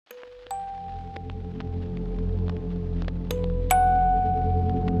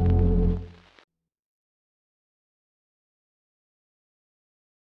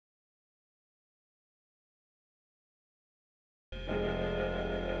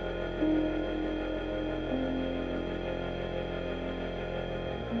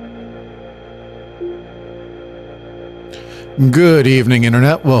Good evening,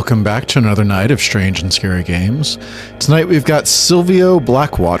 Internet. Welcome back to another night of strange and scary games. Tonight we've got Sylvio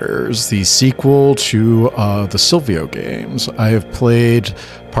Blackwaters, the sequel to the Sylvio games. I have played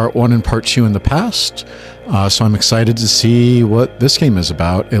Part 1 and Part 2 in the past, so I'm excited to see what this game is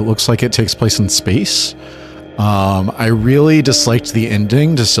about. It looks like it takes place in space. I really disliked the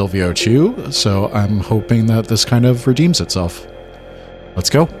ending to Sylvio 2, so I'm hoping that this kind of redeems itself. Let's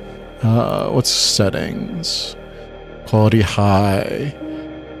go. What's settings? Quality high.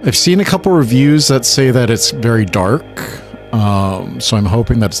 I've seen a couple reviews that say that it's very dark, so I'm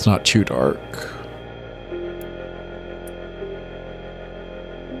hoping that it's not too dark.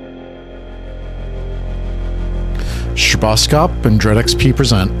 Stroboskop and DreadXP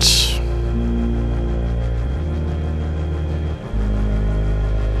present.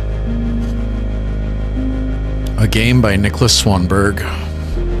 A game by Nicholas Swanberg.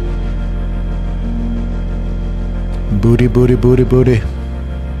 Booty, booty, booty, booty.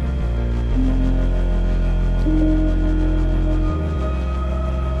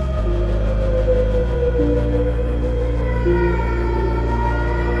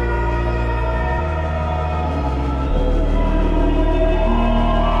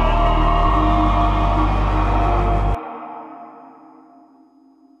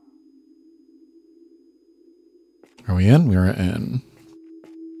 Are we in? We're in.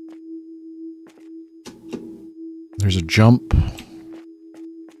 There's a jump.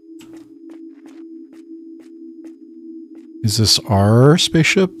 Is this our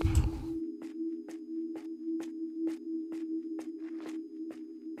spaceship?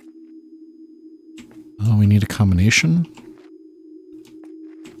 Oh, we need a combination.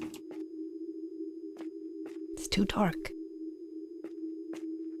 It's too dark.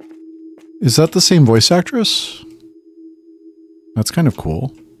 Is that the same voice actress? That's kind of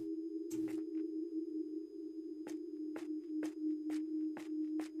cool.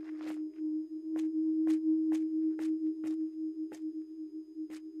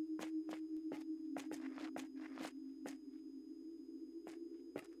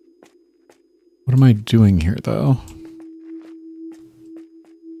 What am I doing here, though?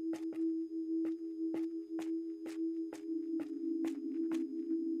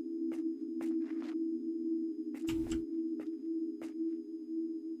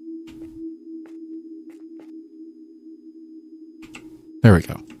 There we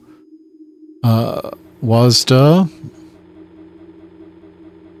go. WASDA.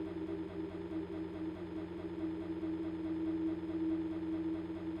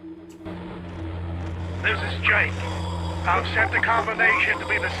 This is Jake. I've set the combination to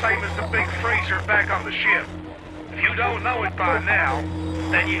be the same as the big freezer back on the ship. If you don't know it by now,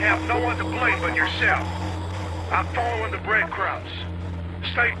 then you have no one to blame but yourself. I'm following the breadcrumbs.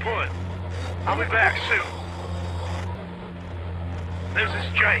 Stay put. I'll be back soon. This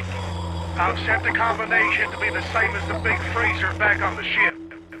is Jake. I've set the combination to be the same as the big freezer back on the ship.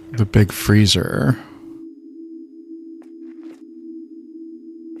 The big freezer.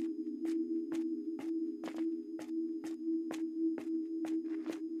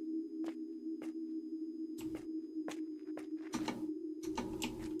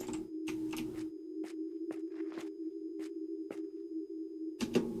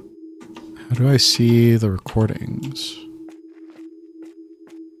 How do I see the recordings?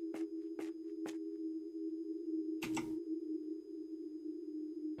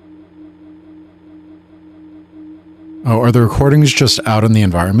 Oh, are the recordings just out in the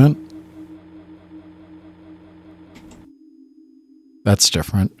environment? That's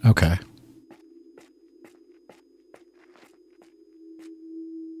different. Okay.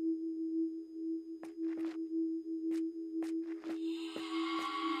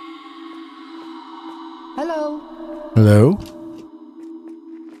 Hello. Hello?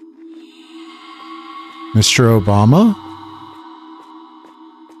 Mr. Obama?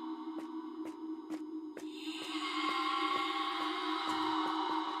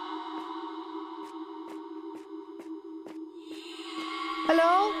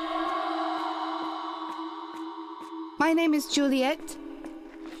 Hello? My name is Juliet.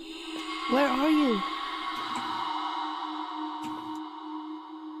 Where are you?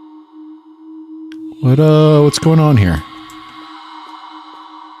 What's going on here?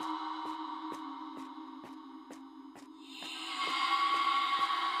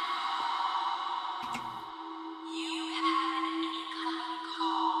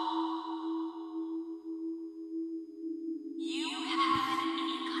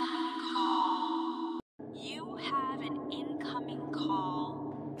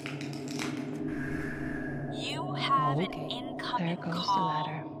 There goes the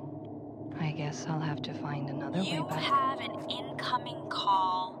ladder. I guess I'll have to find another way You back. have an incoming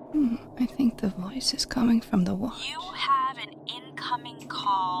call. I think the voice is coming from the watch. You have an incoming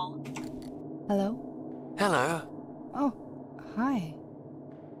call. Hello? Hello, Oh, hi.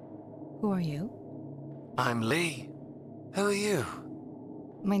 Who are you? I'm Lee. Who are you?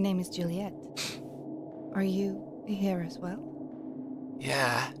 My name is Juliet. Are you here as well?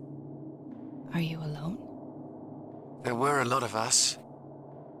 Yeah, Are you alone? there were a lot of us.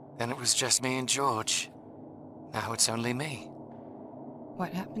 Then it was just me and George. Now it's only me.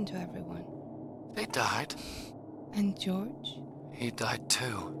 What happened to everyone? They died. And George? He died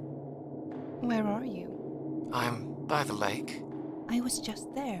too. Where are you? I'm by the lake. I was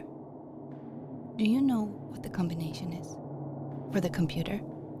just there. Do you know what the combination is? For the computer?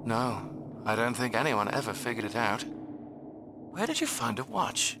 No, I don't think anyone ever figured it out. Where did you find a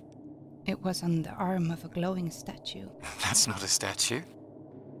watch? It was on the arm of a glowing statue. That's not a statue.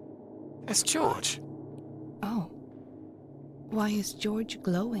 It's George. Oh. Why is George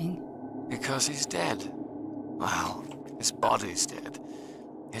glowing? Because he's dead. Well, his body's dead.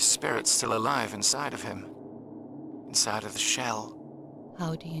 His spirit's still alive inside of him. Inside of the shell.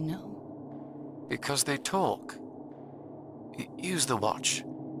 How do you know? Because they talk. Use the watch.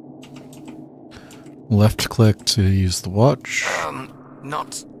 Left click to use the watch.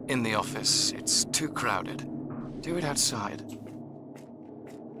 Not in the office. It's too crowded. Do it outside.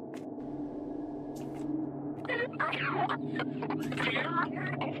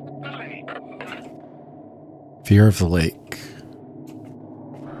 Fear of the lake.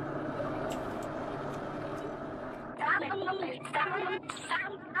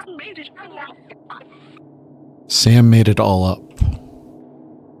 Sam made it all up.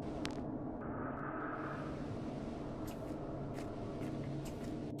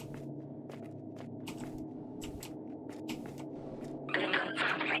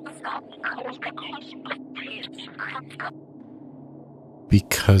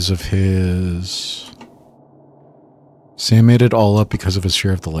 Because of his... Sam made it all up because of his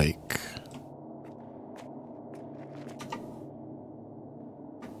fear of the lake.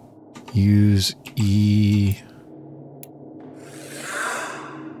 Use E...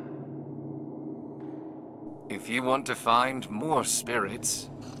 If you want to find more spirits,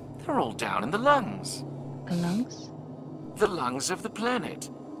 they're all down in the lungs. The lungs? The lungs of the planet.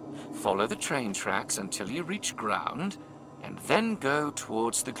 Follow the train tracks until you reach ground, and then go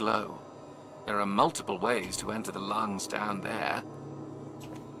towards the glow. There are multiple ways to enter the lungs down there.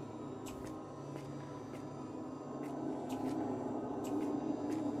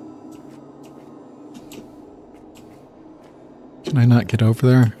 Can I not get over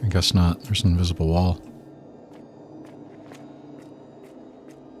there? I guess not. There's an invisible wall.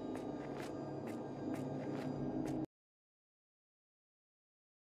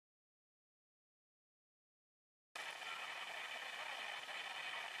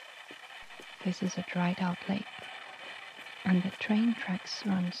 This is a dried out lake. And the train tracks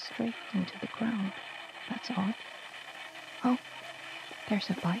run straight into the ground. That's odd. Oh, there's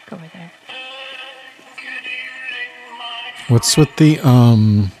a bike over there. What's with the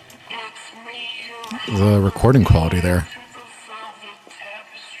recording quality there?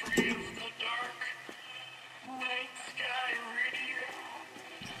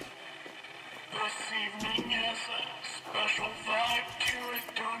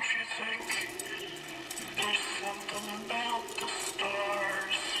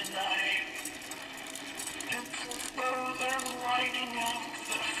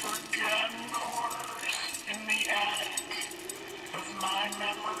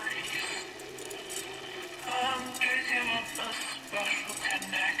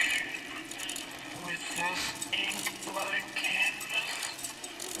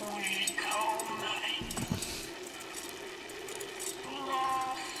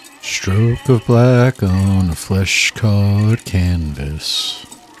 Stroke of black on a flesh-colored canvas.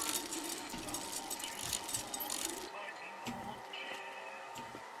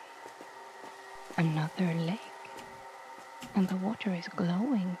 Another lake. And the water is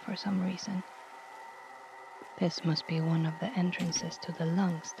glowing for some reason. This must be one of the entrances to the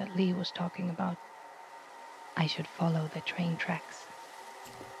lungs that Lee was talking about. I should follow the train tracks.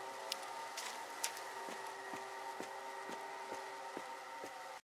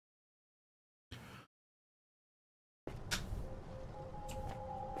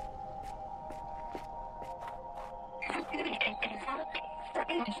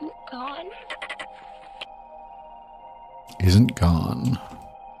 Isn't gone.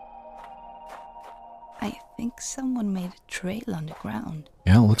 I think someone made a trail on the ground.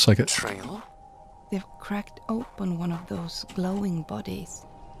 Yeah, it looks like it. Trail? They've cracked open one of those glowing bodies.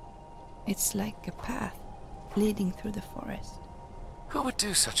 It's like a path leading through the forest. Who would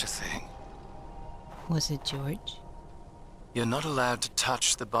do such a thing? Was it George? You're not allowed to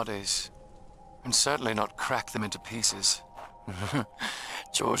touch the bodies, and certainly not crack them into pieces.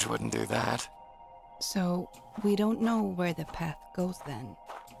 George wouldn't do that. So, we don't know where the path goes then?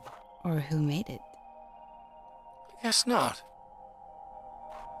 Or who made it? I guess not.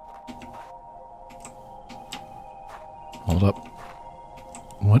 Hold up.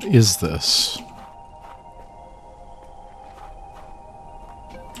 What is this?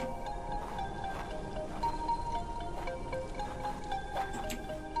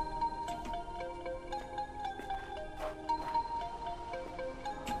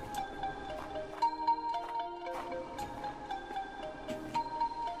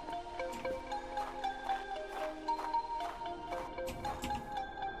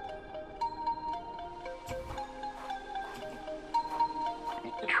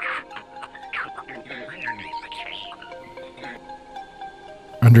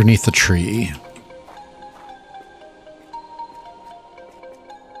 Underneath the tree.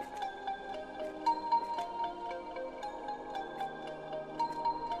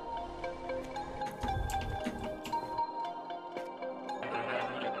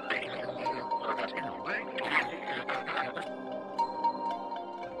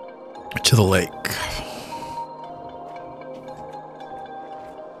 To the lake.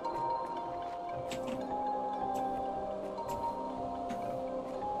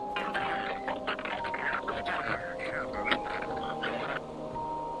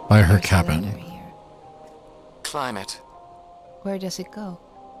 By her cabin. Climb it. Where does it go?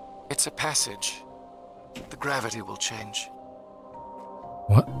 It's a passage. The gravity will change.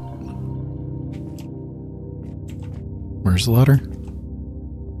 What? Where's the ladder?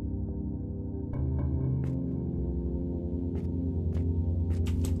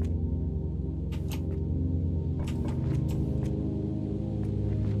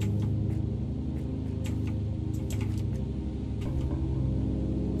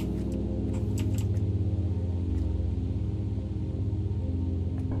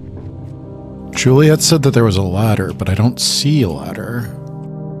 Juliet said that there was a ladder, but I don't see a ladder.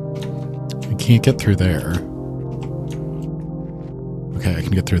 I can't get through there. Okay, I can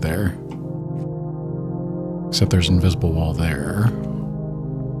get through there. Except there's an invisible wall there.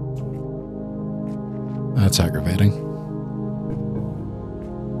 That's aggravating.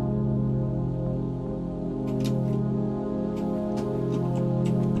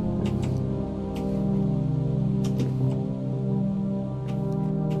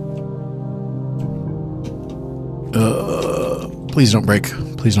 Please don't break.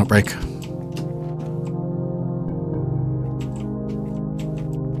 Please don't break.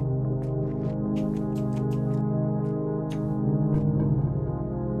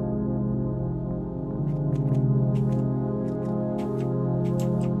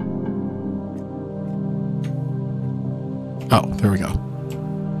 Oh, there we go.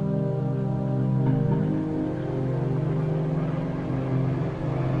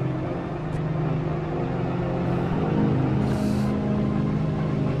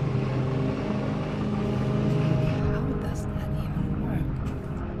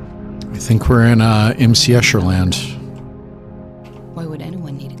 I think we're in MC Escherland. Why would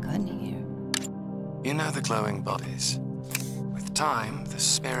anyone need a gun here? You know the glowing bodies. With time, the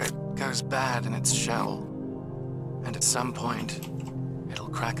spirit goes bad in its shell. And at some point, it'll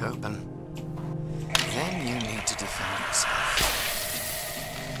crack open. Then you need to defend yourself.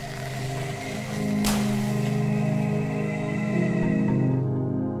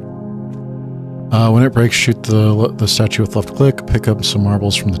 When it breaks, shoot the statue with left click, pick up some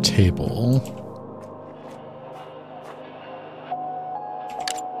marbles from the table.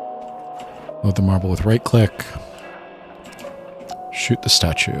 Load the marble with right click. Shoot the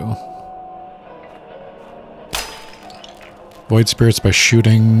statue. Void spirits by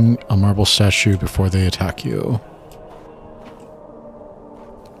shooting a marble statue before they attack you.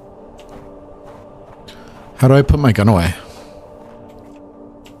 How do I put my gun away?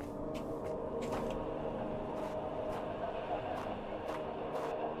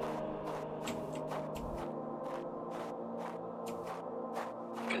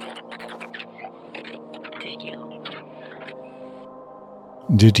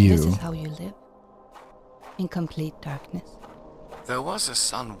 Did you? This is how you live? In complete darkness? There was a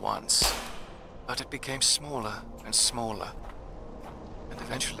sun once, but it became smaller and smaller. And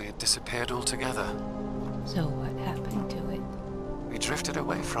eventually it disappeared altogether. So what happened to it? We drifted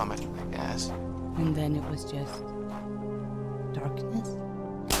away from it, I guess. And then it was just darkness?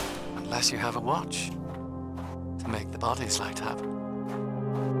 Unless you have a watch to make the bodies light up.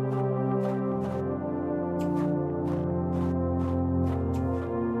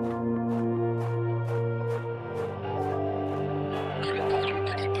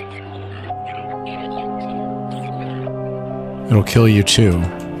 It'll kill you too.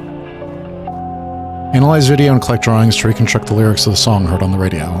 Analyze video and collect drawings to reconstruct the lyrics of the song heard on the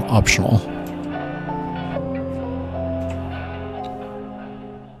radio. Optional.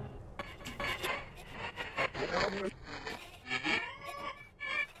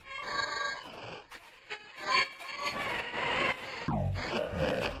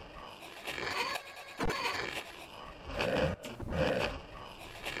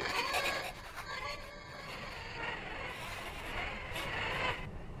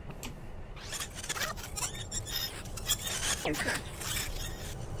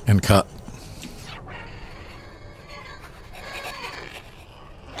 And cut.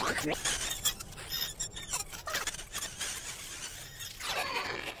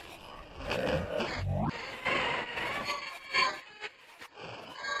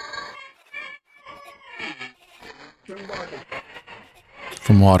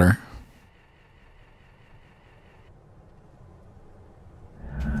 From water.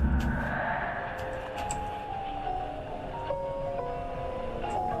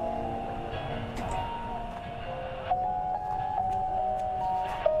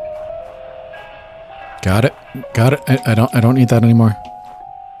 Got it. Got it. I don't need that anymore.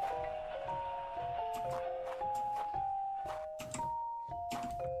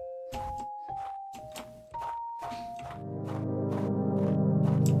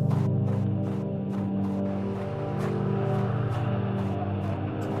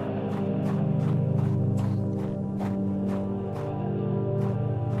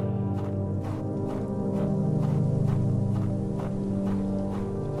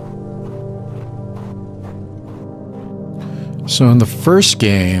 So in the first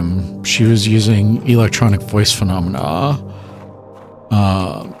game, she was using electronic voice phenomena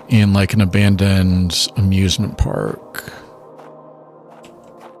in like an abandoned amusement park.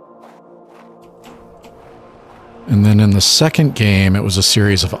 And then in the second game, it was a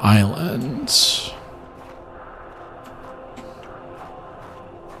series of islands.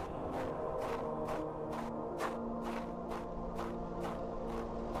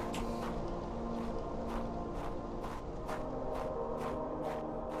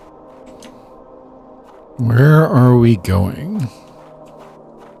 Where are we going?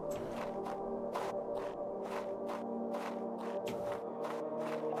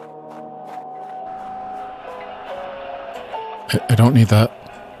 I don't need that.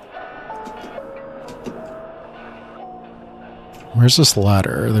 Where's this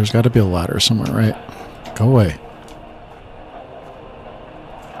ladder? There's got to be a ladder somewhere, right? Go away.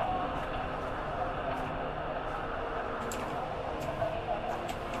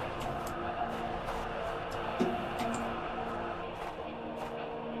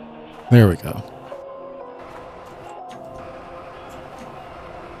 There we go.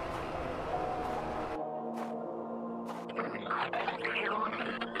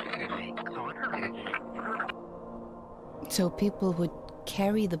 So people would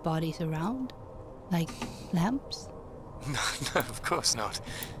carry the bodies around? Like lamps? No, of course not.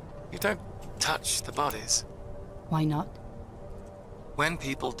 You don't touch the bodies. Why not? When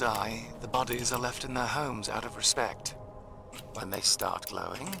people die, the bodies are left in their homes out of respect. When they start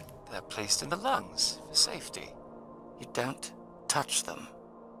glowing, they're placed in the lungs for safety. You don't touch them.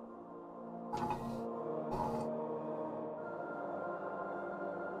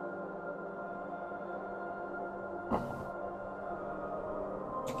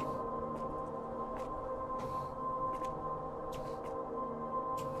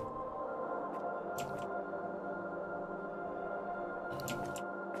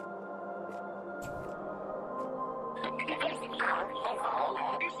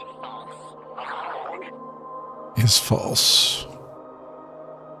 Is false.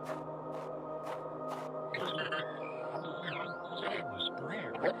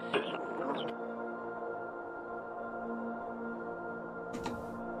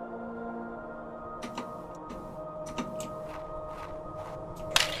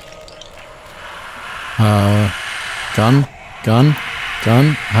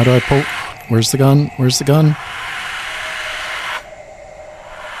 Gun. How do I pull? Where's the gun? Where's the gun?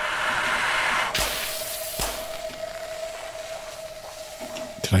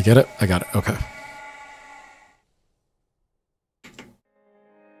 Did I get it? I got it. Okay.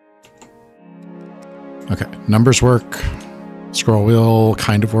 Okay. Numbers work. Scroll wheel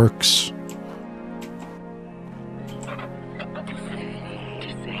kind of works.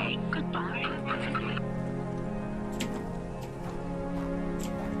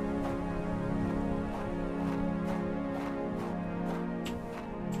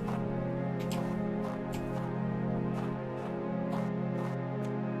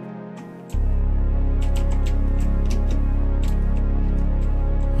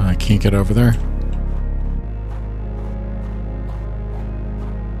 can't get over there.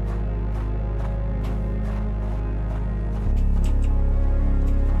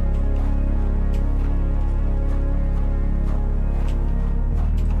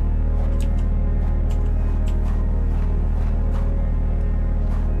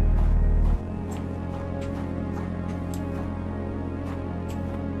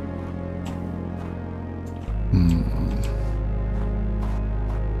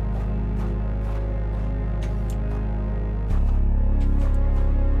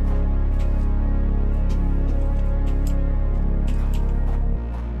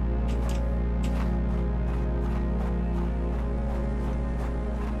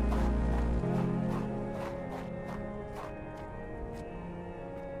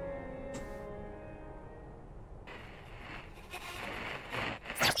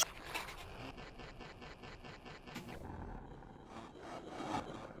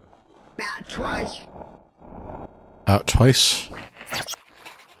 Twice. Out twice.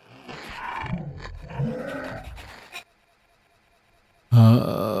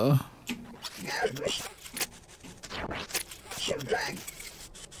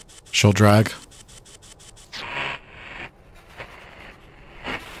 She'll drag.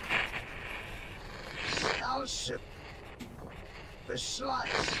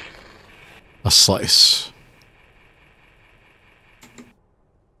 A slice.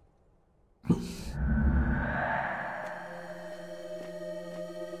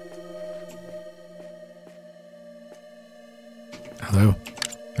 Hello.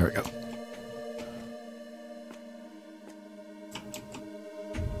 There we go.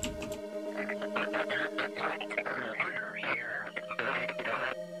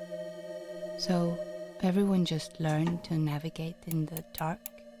 So, everyone just learned to navigate in the dark?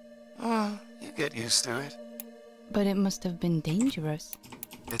 Oh, you get used to it. But it must have been dangerous.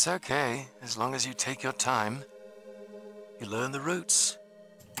 It's okay, as long as you take your time. You learn the routes.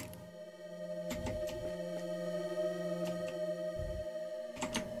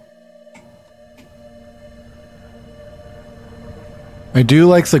 I do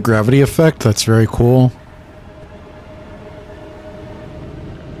like the gravity effect. That's very cool.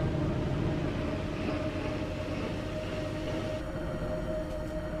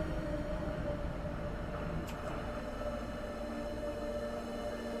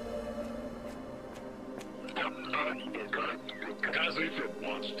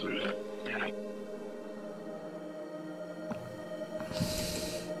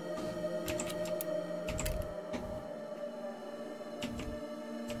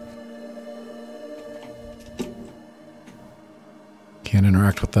 Can't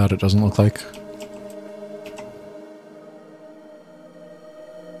interact with that, it doesn't look like.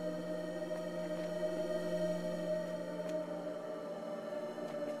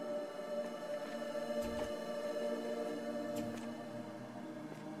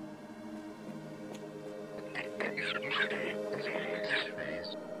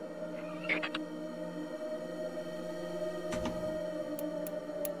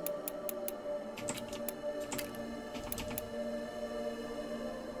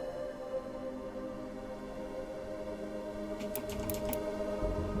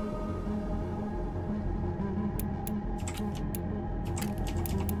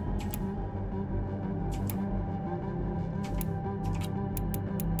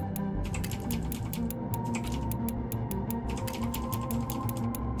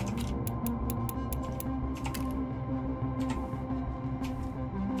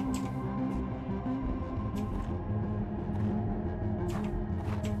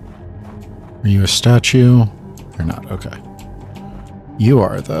 Are you a statue? You're not. Okay. You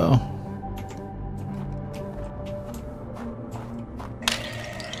are, though.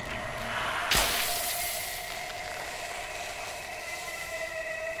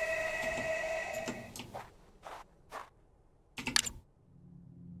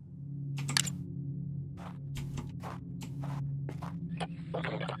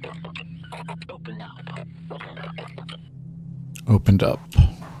 Opened up.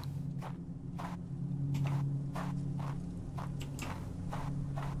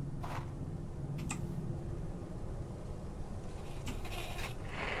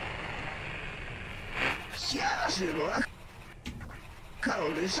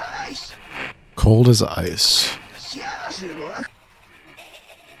 Cold as ice. Cold as ice.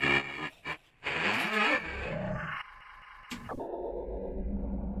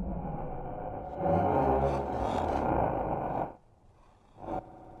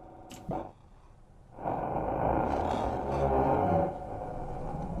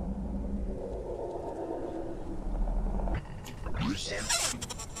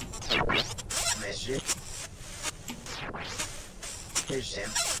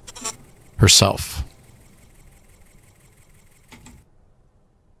 Herself.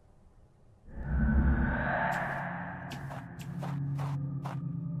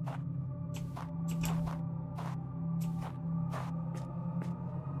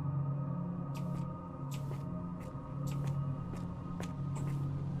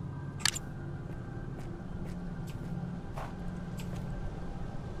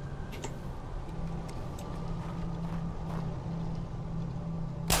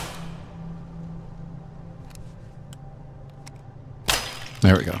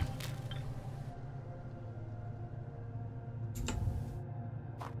 There we go.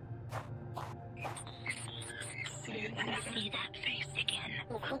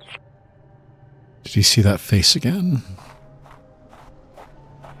 Did you see that face again?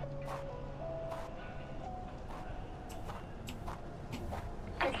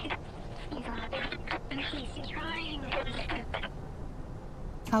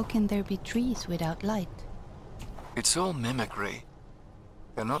 How can there be trees without light? It's all mimicry.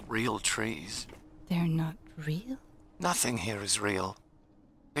 They're not real trees. They're not real? Nothing here is real.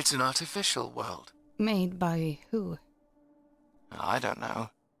 It's an artificial world. Made by who? I don't know.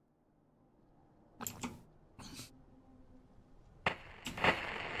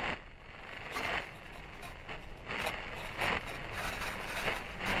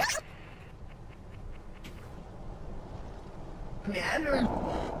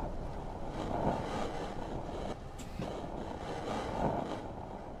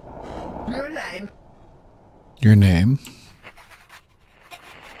 Your name? Your name?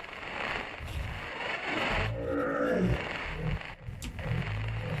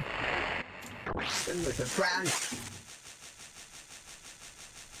 With a frown.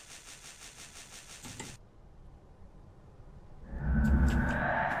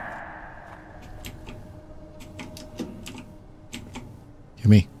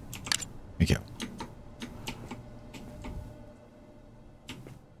 Me. Thank you.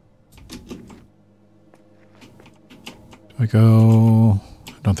 Do I go?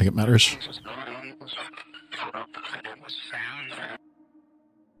 I don't think it matters.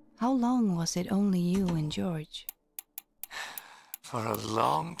 How long was it only you and George? For a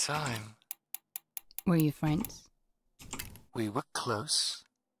long time. Were you friends? We were close.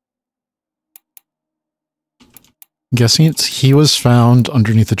 Guessing he was found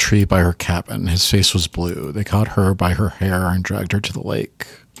underneath a tree by her cabin. His face was blue. They caught her by her hair and dragged her to the lake.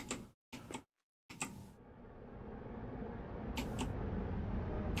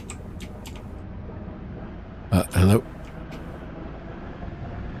 Hello?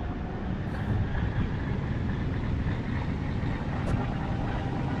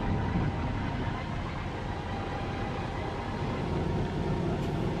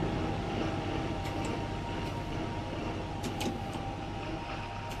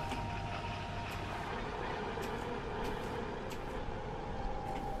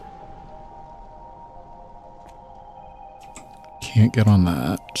 Can't get on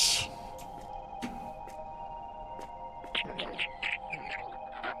that.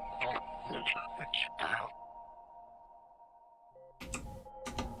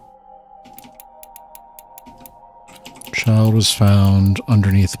 Child was found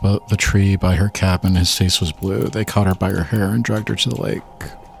underneath the tree by her cabin. His face was blue. They caught her by her hair and dragged her to the lake.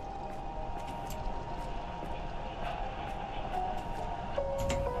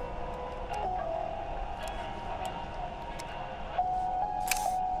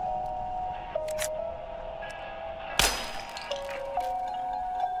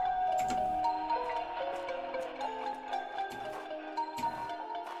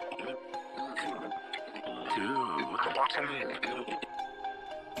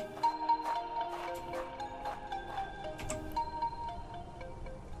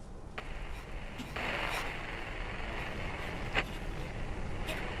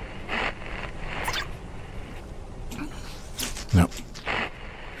 No.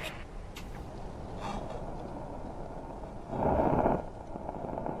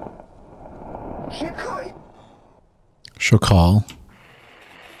 She'll call.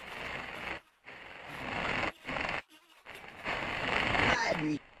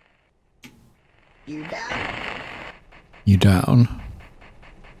 You down? You down.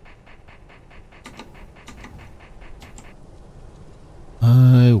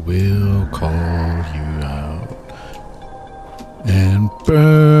 I will call you out and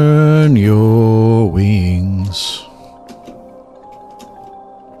burn your wings.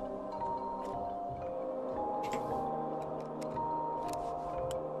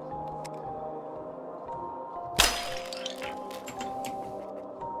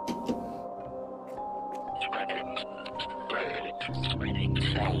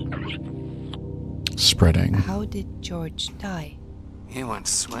 Spreading. How did George die? He went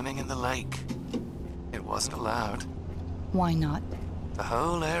swimming in the lake. It wasn't allowed. Why not? The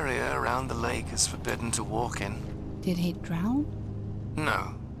whole area around the lake is forbidden to walk in. Did he drown?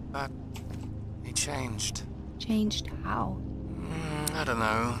 No, but he changed. Changed how? I don't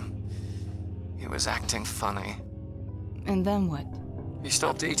know. He was acting funny. And then what? He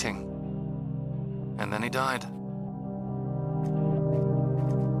stopped eating. And then he died.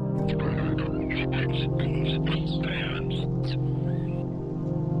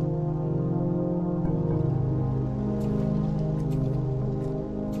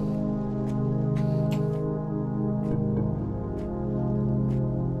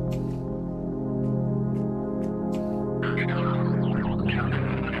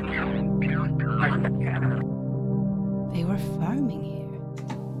 They were farming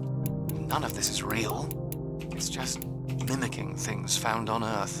here. None of this is real. It's just mimicking things found on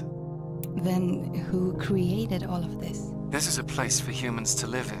Earth. Then who created all of this? This is a place for humans to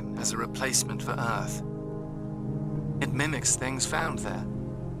live in as a replacement for Earth. It mimics things found there,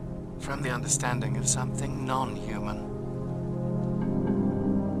 from the understanding of something non-human.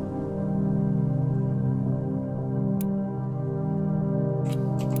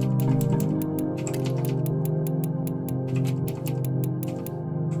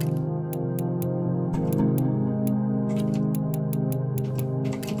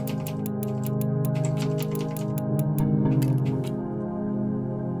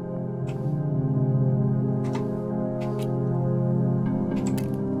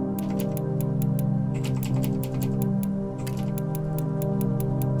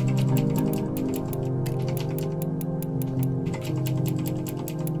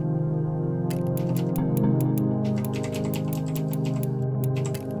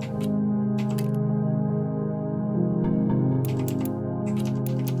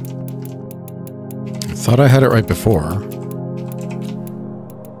 Thought I had it right before.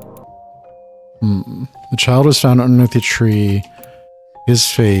 The child was found underneath a tree. His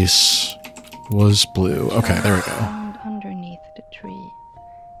face was blue. Okay, there we go. Found underneath the tree.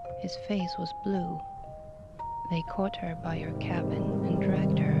 His face was blue. They caught her by her cabin and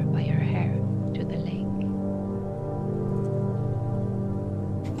dragged her by her hair to the lake.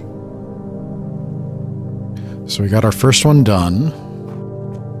 So we got our first one done.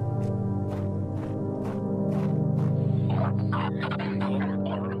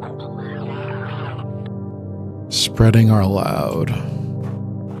 Spreading are allowed.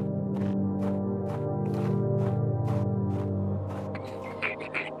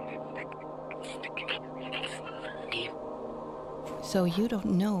 So you don't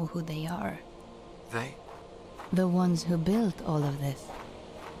know who they are? They? The ones who built all of this?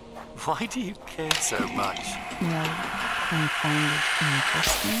 Why do you care so much? Well, I find it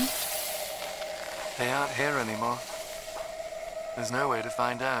interesting. They aren't here anymore. There's no way to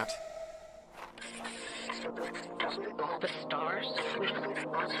find out. The stars?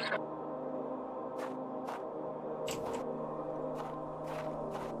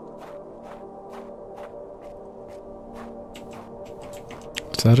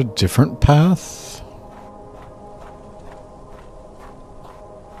 Is that a different path?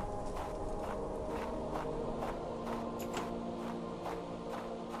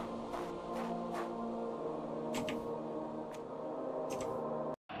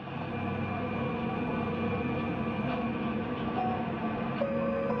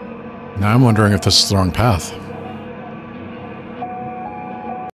 Now I'm wondering if this is the wrong path.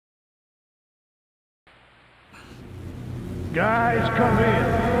 Guys, come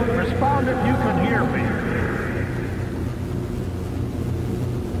in. Respond if you can hear me.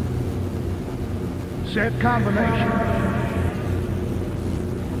 Set combination.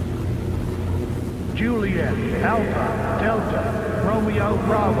 Juliet, Alpha, Delta, Romeo,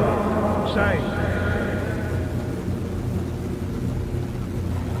 Bravo. Same.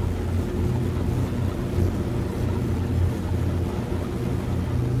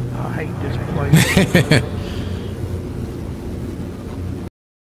 I hate this place.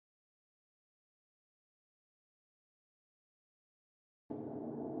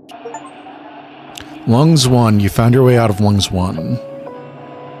 Lungs 1. You found your way out of Lungs 1.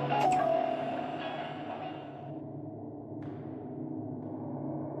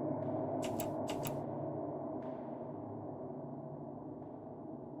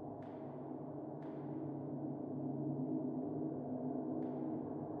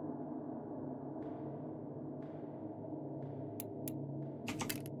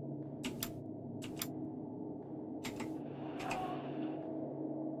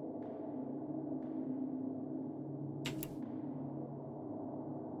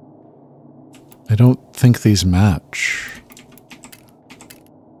 I don't think these match.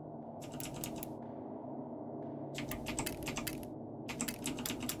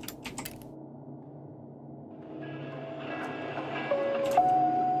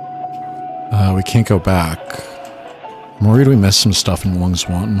 We can't go back. I'm worried we missed some stuff in Lungs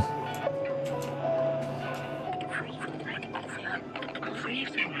 1.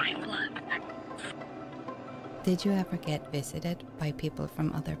 Did you ever get visited by people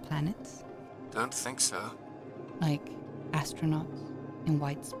from other planets? Don't think so. Like astronauts in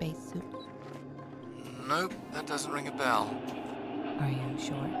white spacesuits? Nope, that doesn't ring a bell. Are you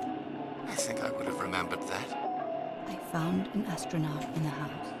sure? I think I would have remembered that. I found an astronaut in the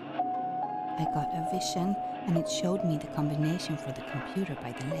house. I got a vision and it showed me the combination for the computer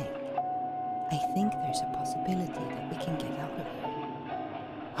by the lake. I think there's a possibility that we can get out of here.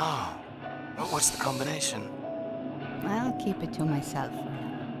 Oh, but what's the combination? I'll keep it to myself for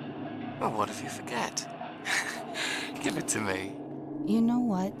now. Well, what if you forget? Give it to me. You know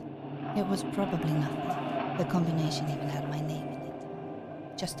what? It was probably nothing. The combination even had my name in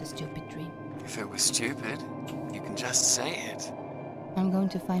it. Just a stupid dream. If it was stupid, you can just say it. I'm going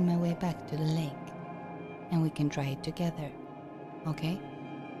to find my way back to the lake. And we can try it together. Okay?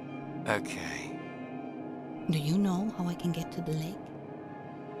 Okay. Do you know how I can get to the lake?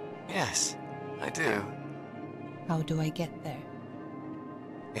 Yes, I do. How do I get there?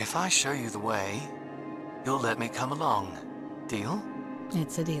 If I show you the way, you'll let me come along. Deal?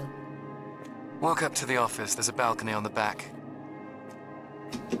 It's a deal. Walk up to the office. There's a balcony on the back.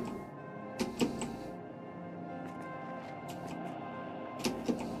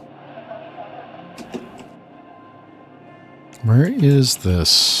 Where is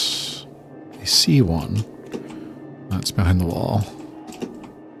this? I see one. That's behind the wall.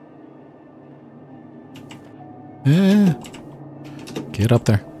 Get up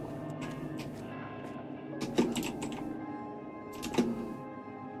there.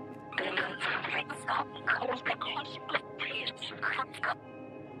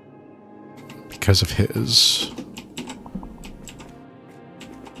 Because of his.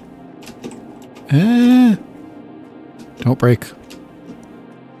 Don't break.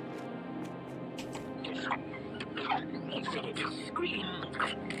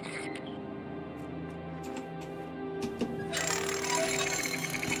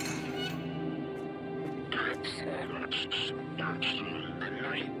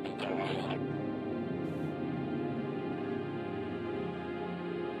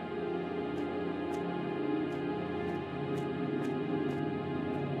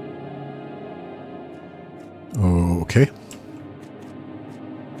 Okay.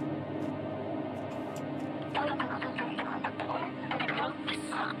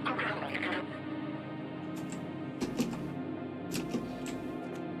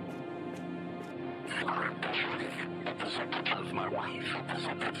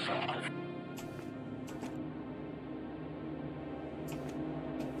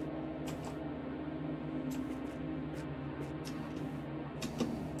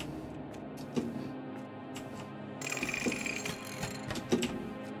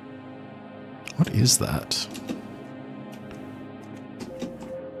 What is that?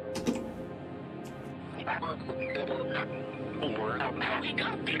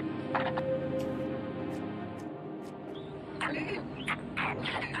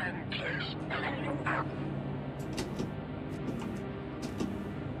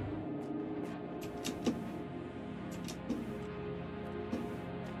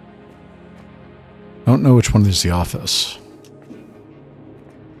 I don't know which one is the office.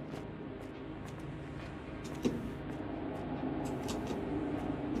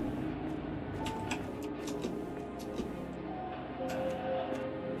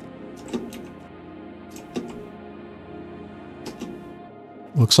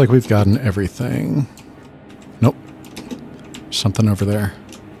 Looks like we've gotten everything. Nope. Something over there.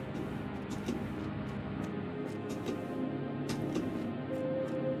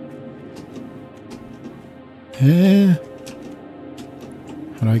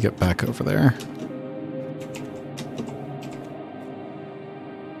 How do I get back over there?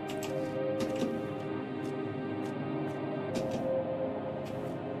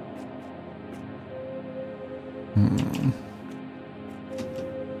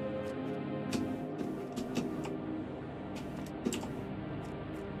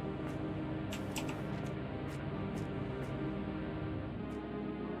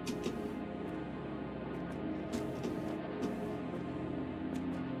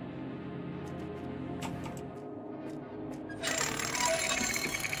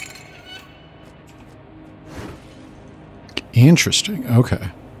 Interesting. Okay.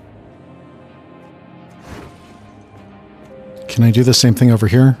 Can I do the same thing over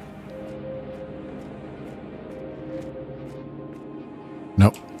here?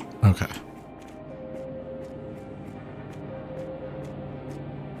 Nope. Okay.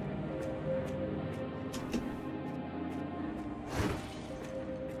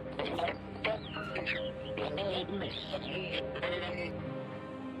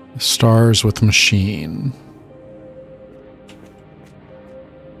 Stars with machine.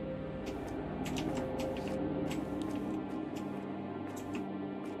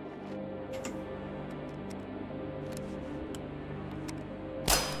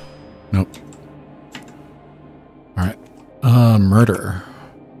 Nope. All right. Murder.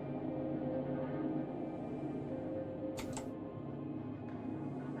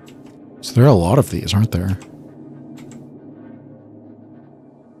 So there are a lot of these, aren't there?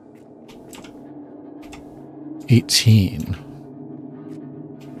 $18.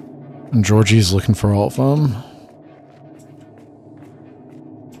 And Georgie's looking for all of them.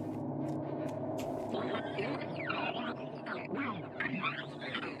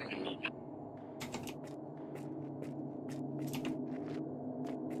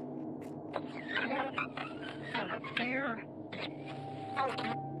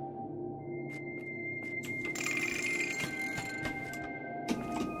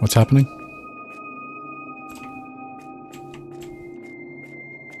 What's happening?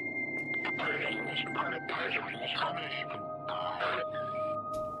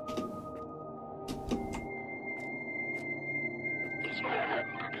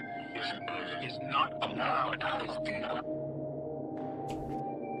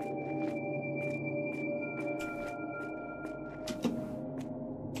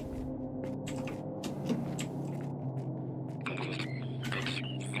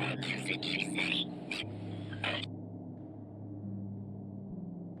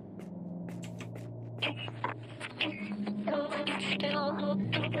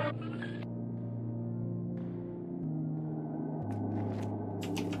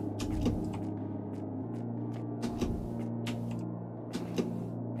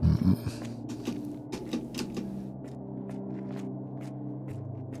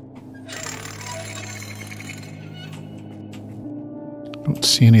 Don't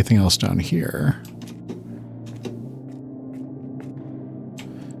see anything else down here.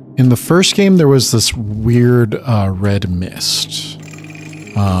 In the first game, there was this weird red mist.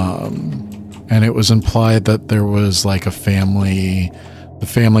 And it was implied that there was like a family, the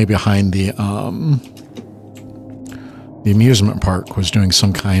family behind the amusement park was doing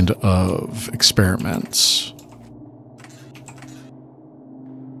some kind of experiments.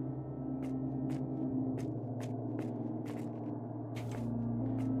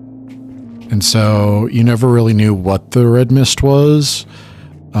 And so you never really knew what the red mist was.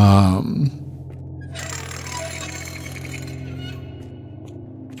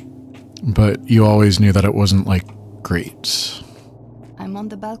 But you always knew that it wasn't, like, great. I'm on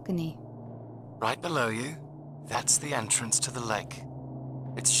the balcony. Right below you, that's the entrance to the lake.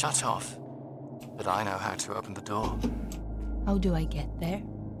 It's shut off, but I know how to open the door. How do I get there?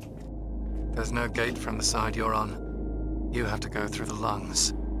 There's no gate from the side you're on. You have to go through the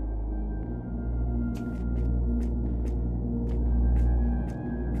lungs.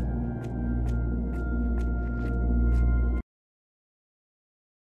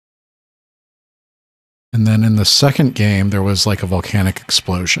 And then in the second game, there was like a volcanic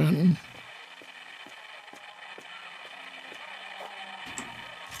explosion.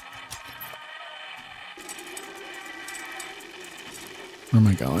 Where am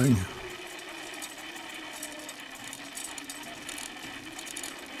I going?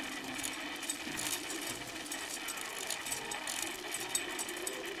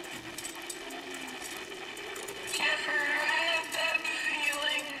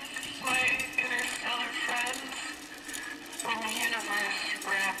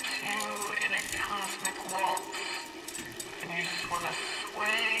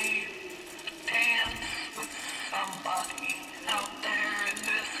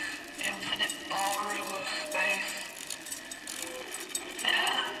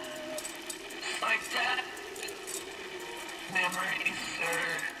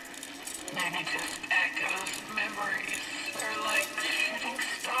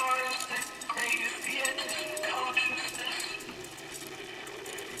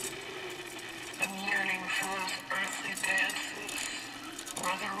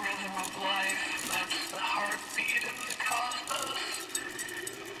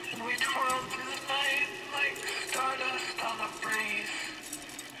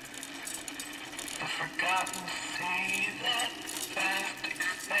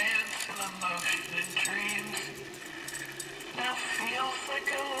 Now feels like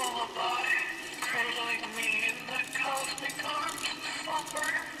a lullaby, cradling me in the cosmic arms of slumber.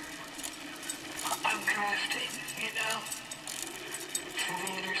 I'm drifting, you know, through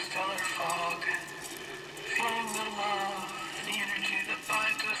the interstellar fog, feeling the love and the energy that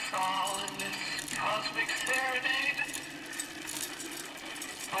binds us all in this cosmic serenade.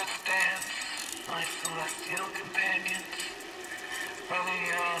 Let's dance, my celestial companions, whether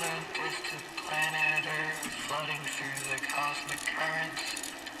you're on a distant planet or floating through the cosmic currents.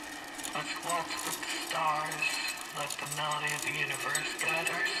 Let's waltz with the stars, let the melody of the universe guide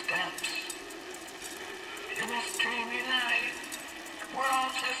our steps. In this dreamy night, we're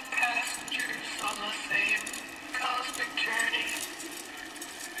all just passengers on the same cosmic journey.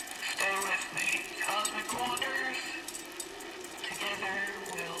 Stay with me, cosmic wanderers. Together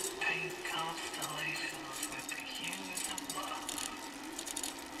we'll paint constellations with the hues of love.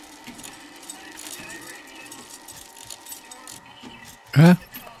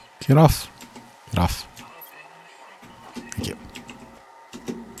 Get off. Get off. Thank you.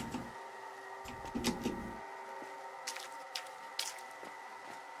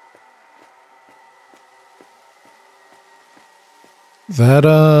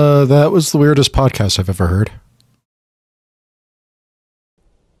 That was the weirdest podcast I've ever heard.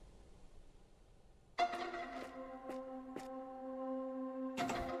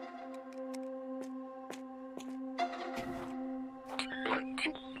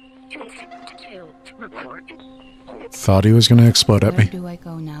 Thought he was going to explode at Where me. do I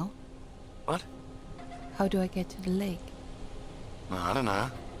go now? What? How do I get to the lake? I don't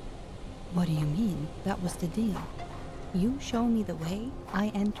know. What do you mean? That was the deal. You show me the way,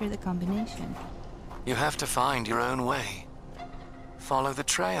 I enter the combination. You have to find your own way. Follow the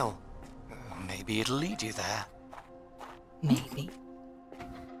trail. Maybe it'll lead you there. Maybe.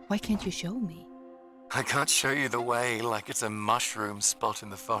 Why can't you show me? I can't show you the way like it's a mushroom spot in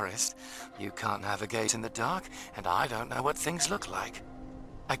the forest. You can't navigate in the dark, and I don't know what things look like.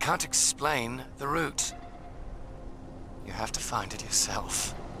 I can't explain the route. You have to find it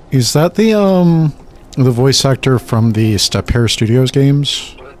yourself. Is that the voice actor from the Step Hair Studios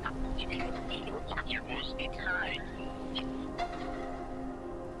games?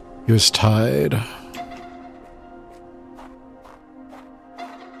 He was tied.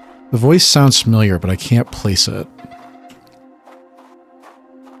 The voice sounds familiar, but I can't place it.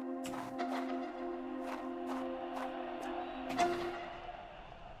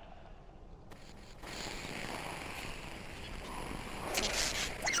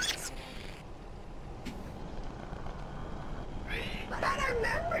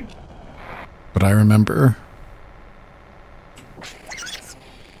 But I remember.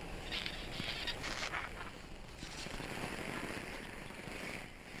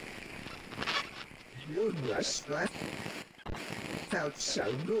 Felt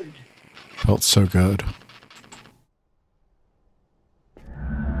so good. Felt so good.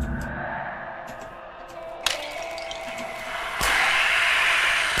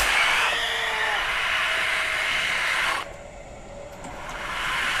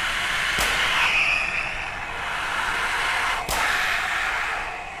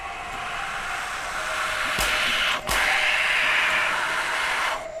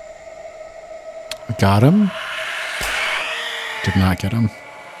 Got him. Did not get him.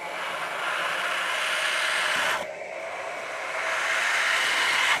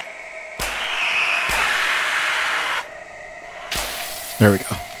 There we go.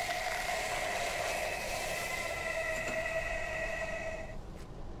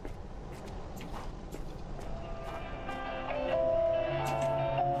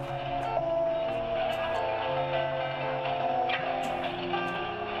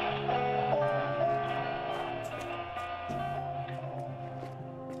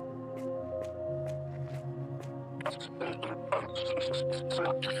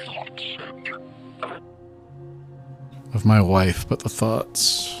 Of my wife, but the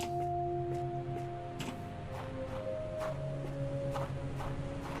thoughts.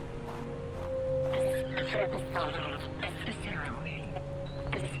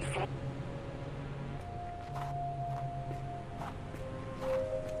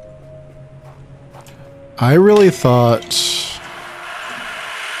 I really thought...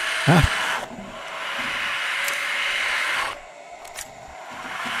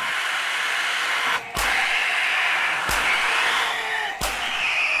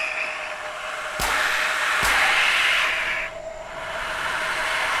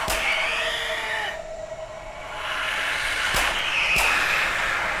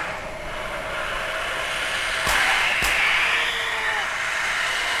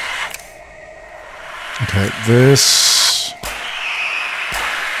 Okay, this...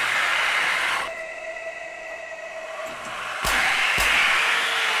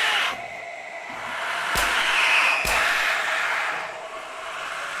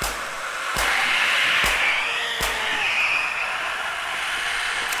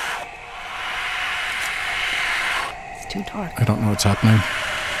 too dark. I don't know what's happening.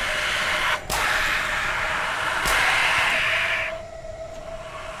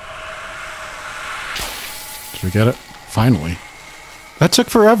 Did we get it? Finally. That took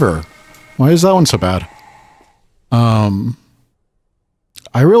forever. Why is that one so bad?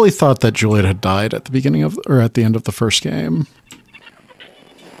 I really thought that Juliet had died at the beginning of, or at the end of the first game.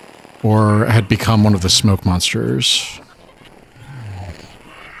 Or had become one of the smoke monsters.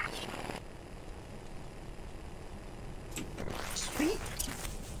 Sweet.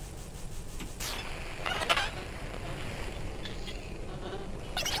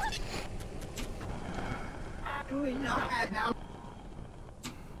 Do we not have now?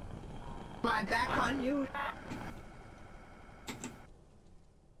 My back on you.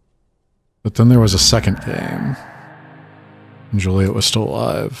 But then there was a second game. And Juliet was still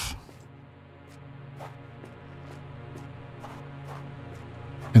alive.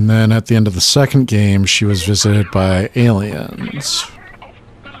 And then at the end of the second game, she was visited by aliens.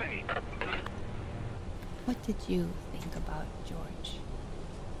 What did you think about George?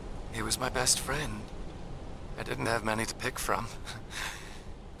 He was my best friend. I didn't have many to pick from.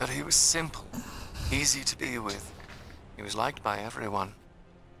 But he was simple, easy to be with. He was liked by everyone.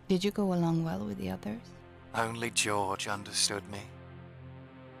 Did you go along well with the others? Only George understood me.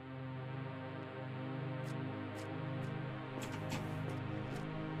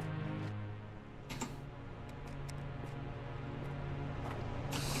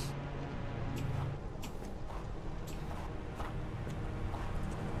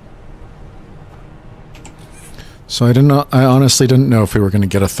 So I honestly didn't know if we were going to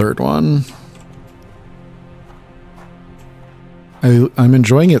get a third one. I'm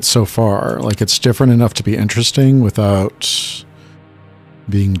enjoying it so far. Like, it's different enough to be interesting without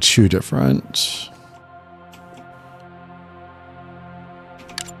being too different.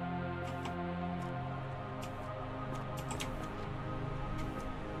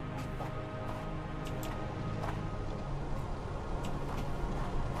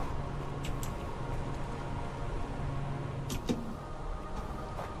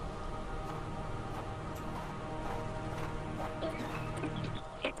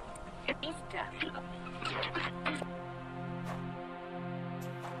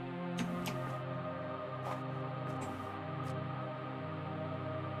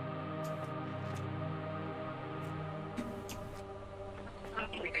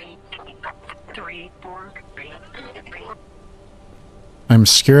 I'm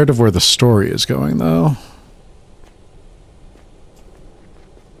scared of where the story is going, though.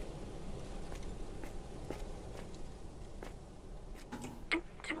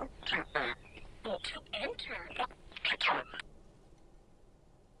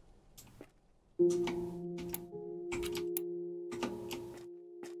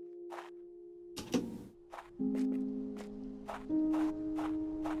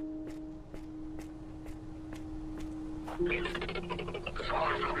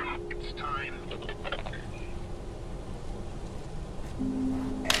 It's time.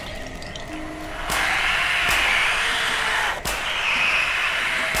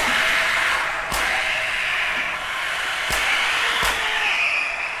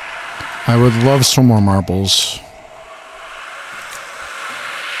 I would love some more marbles.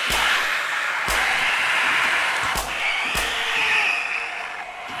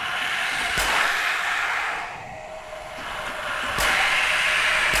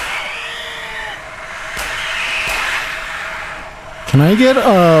 Can I get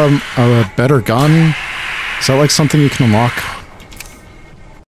a better gun? Is that like something you can unlock?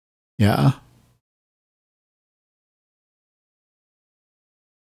 Yeah.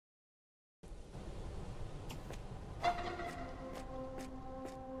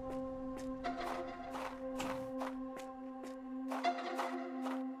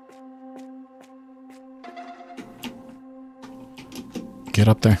 Get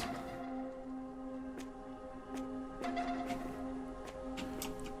up there.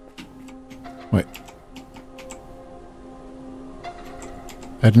 Wait.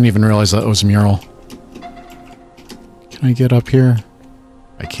 I didn't even realize that was a mural. Can I get up here?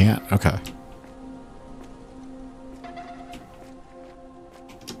 I can't. Okay.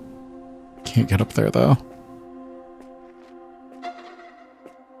 Can't get up there, though.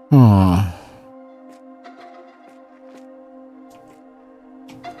 Aww.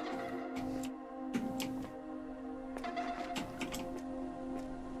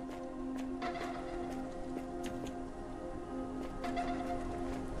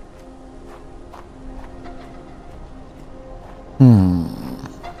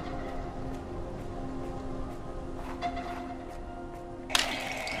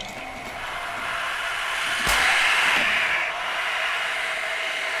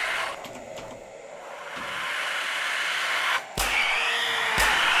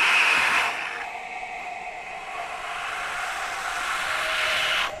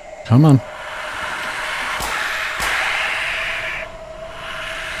 Come on.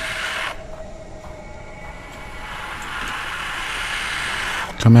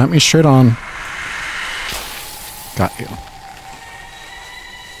 Come at me straight on. Got you.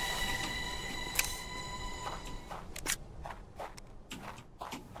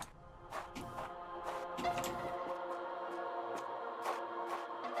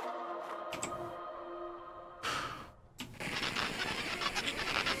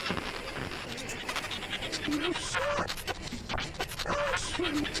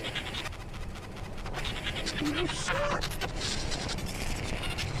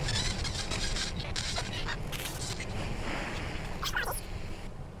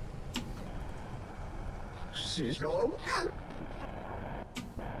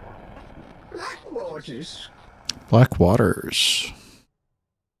 Black Waters.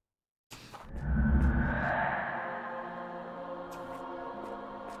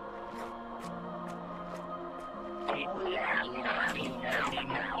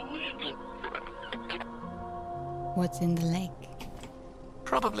 What's in the lake?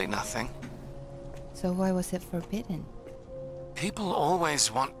 Probably nothing. So why was it forbidden? People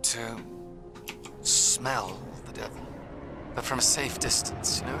always want to smell the devil, but from a safe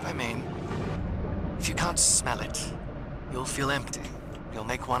distance, you know what I mean? If you can't smell it, you'll feel empty. You'll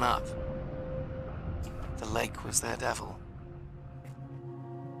make one up. The lake was their devil.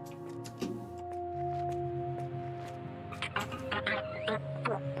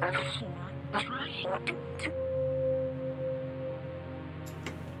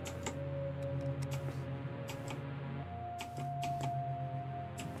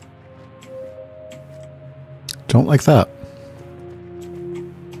 Don't like that.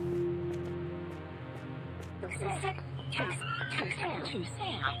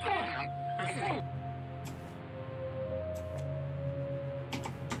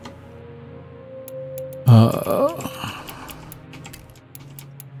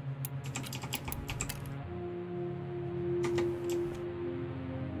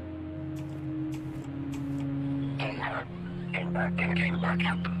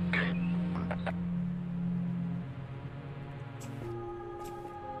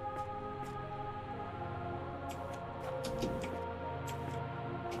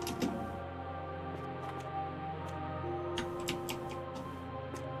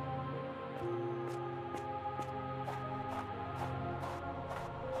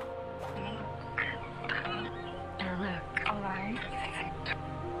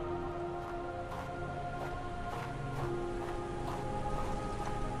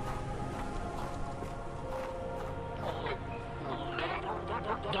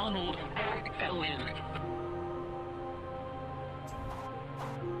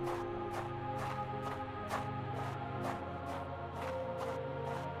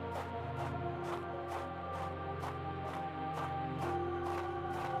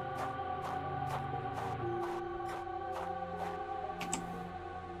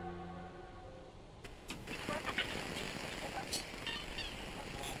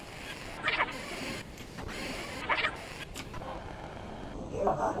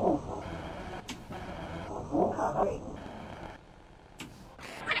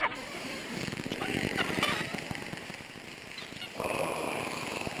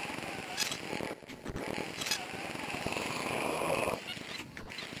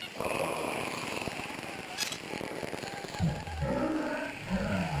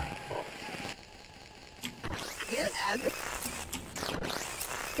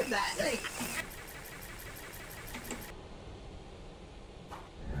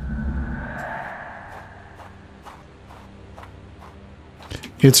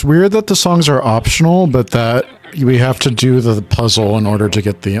 It's weird that the songs are optional, but that we have to do the puzzle in order to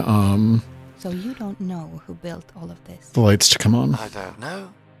get the So you don't know who built all of this? the lights to come on. I don't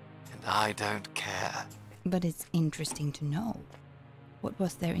know, and I don't care. But it's interesting to know. What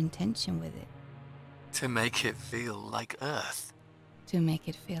was their intention with it? To make it feel like Earth. To make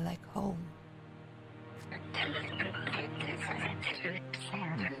it feel like home.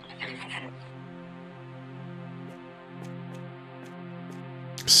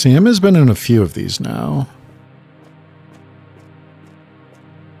 Sam has been in a few of these now.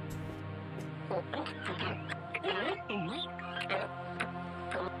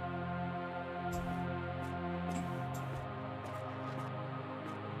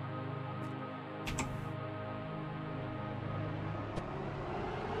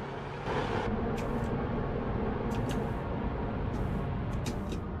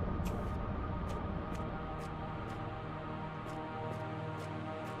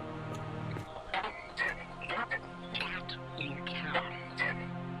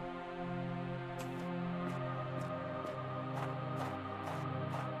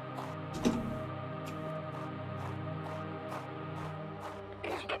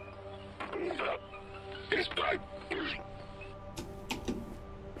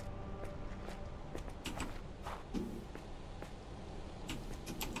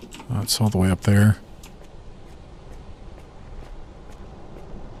 it's all the way up there.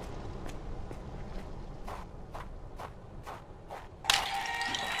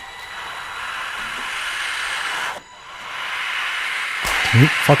 Can you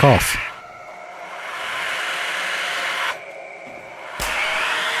fuck off?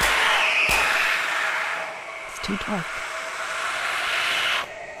 It's too dark.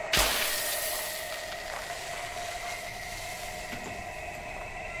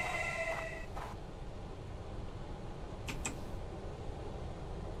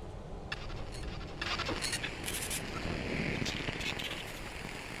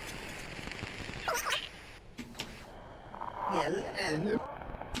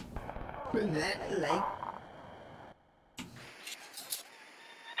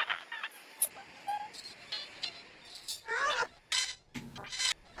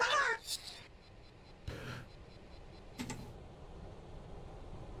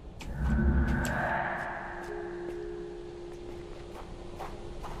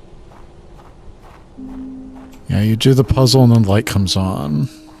 Yeah, you do the puzzle and then light comes on.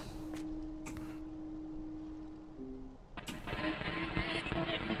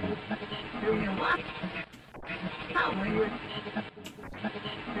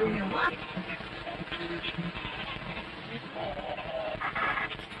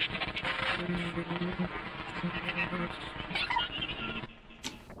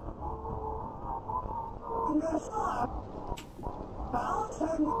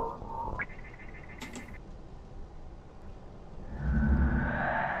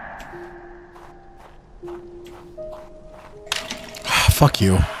 Fuck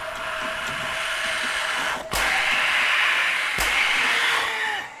you.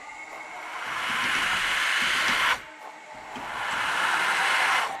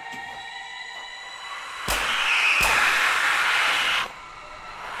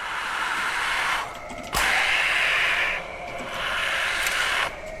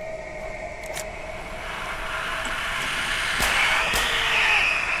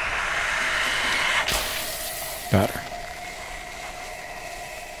 Got her.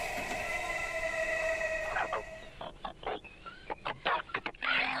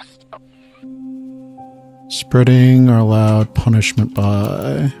 Spreading are allowed, punishment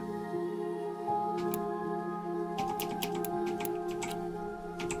by.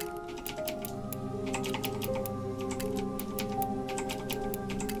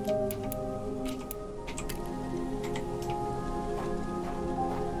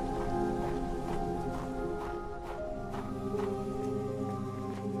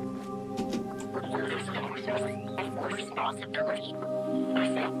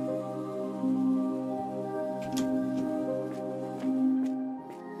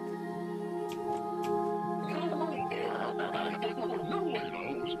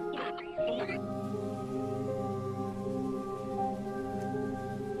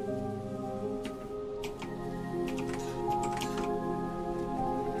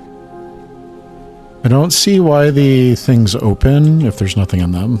 I don't see why the things open if there's nothing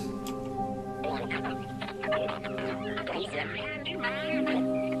in them.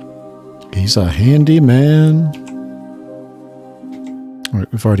 He's a handy man. All right,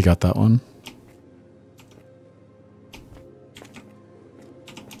 we've already got that one.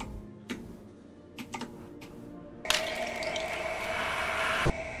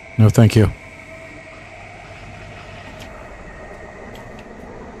 No, thank you.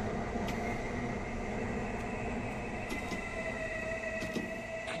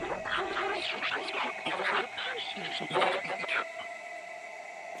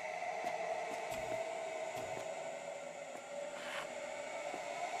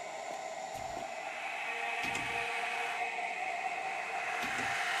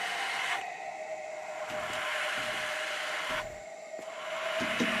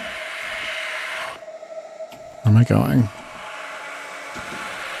 Where am I going?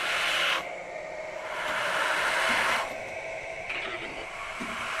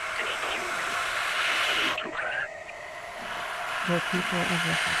 Were people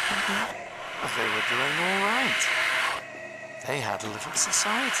ever happy? They were doing all right. They had a little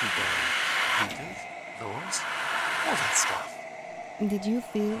society going. Heaters, laws, all that stuff. Did you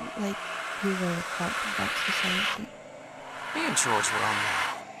feel like you were a part of that society? Me and George were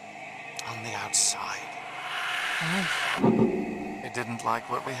on the outside. Oh. They didn't like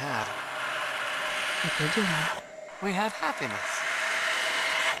what we had. What did you have? We had happiness.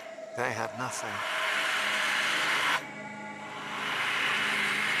 They had nothing.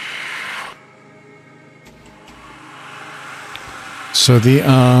 So the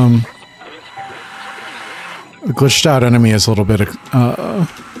glitched out enemy is a little bit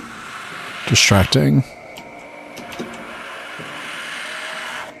distracting.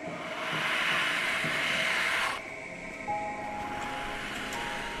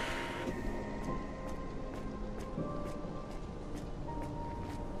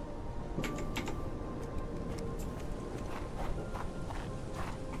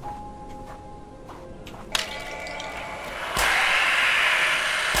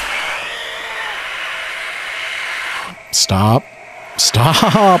 Stop.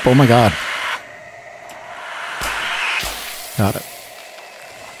 Stop! Oh my god. Got it.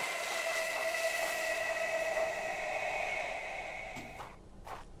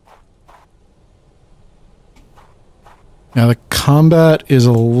 Now the combat is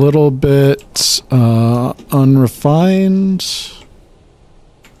a little bit unrefined.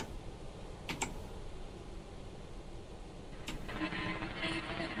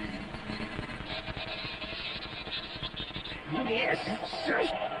 Yes, sir.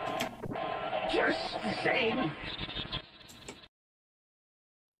 Just the same.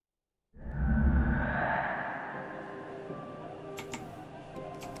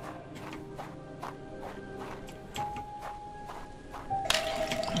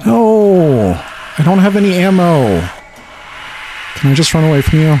 No! I don't have any ammo. Can I just run away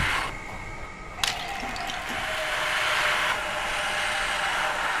from you?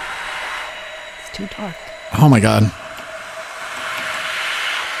 It's too dark. Oh my god.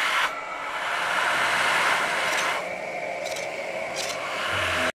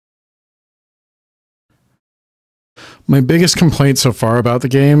 My biggest complaint so far about the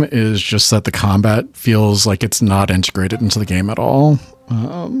game is just that the combat feels like it's not integrated into the game at all.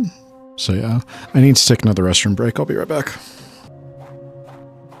 So yeah, I need to take another restroom break. I'll be right back.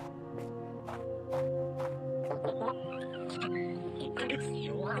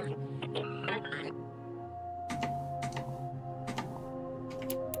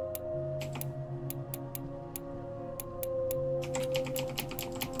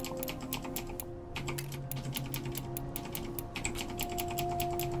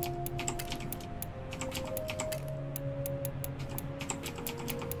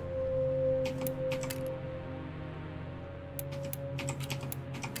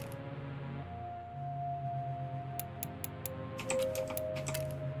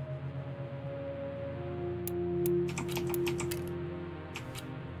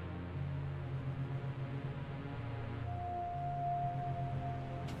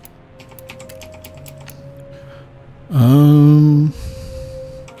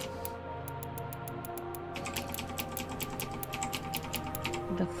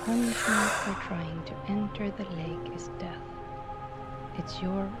 The punishment for trying to enter the lake is death. It's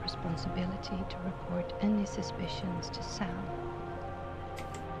your responsibility to report any suspicions to Sam.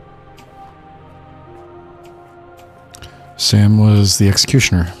 Sam was the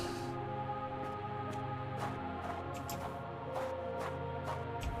executioner.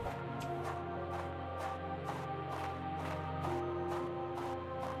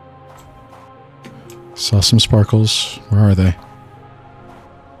 Saw some sparkles. Where are they?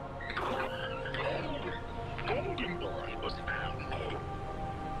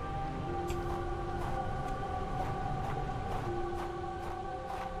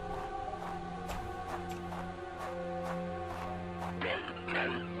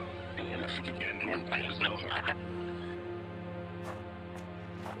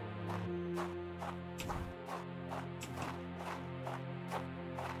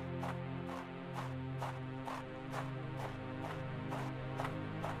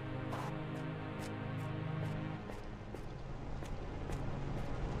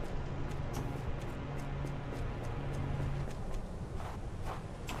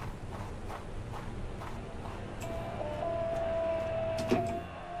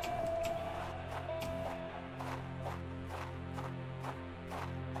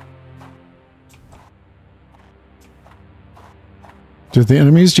 Did the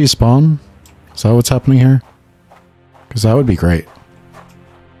enemies despawn? Is that what's happening here? Because that would be great.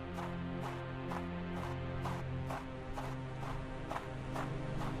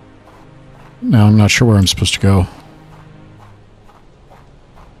 Now I'm not sure where I'm supposed to go.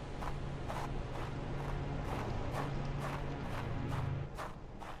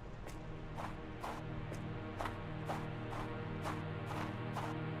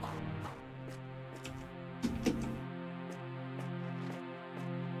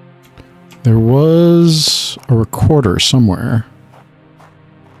 There was a recorder somewhere,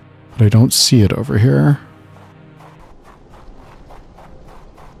 but I don't see it over here.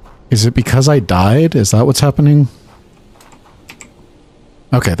 Is it because I died? Is that what's happening?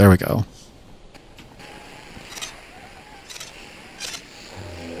 Okay, there we go.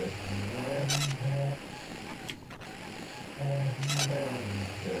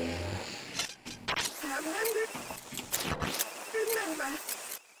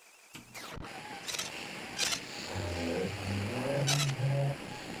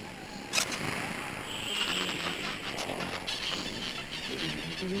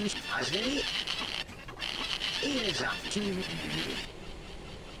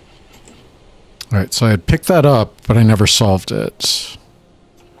 Alright, so I had picked that up, but I never solved it.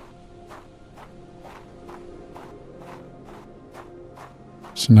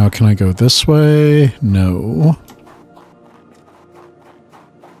 So now can I go this way? No.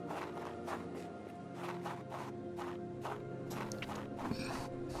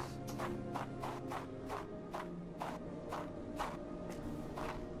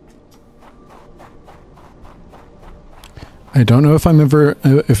 I don't know if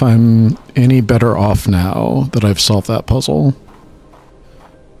I'm any better off now that I've solved that puzzle.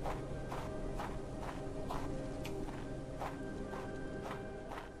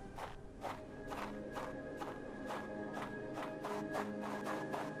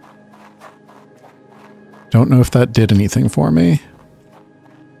 Don't know if that did anything for me.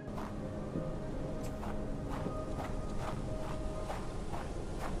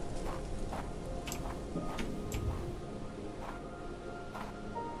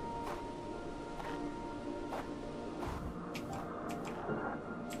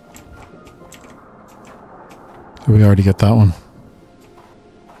 Did we already get that one?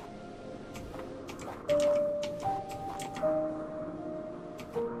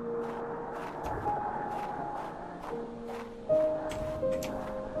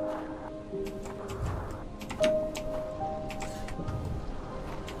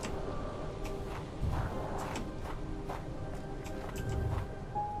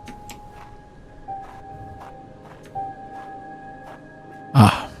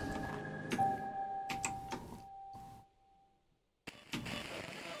 Ah.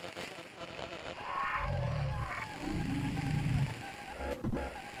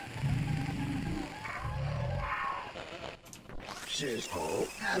 Sizzle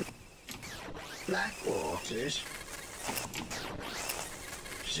and black waters.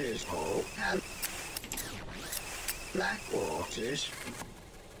 Sizzle and black waters.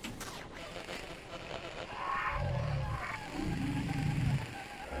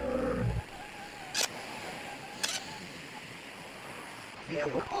 Yeah,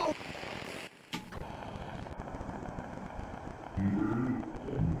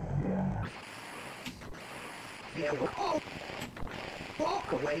 we're all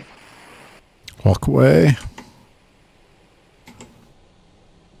walk away. Walk away.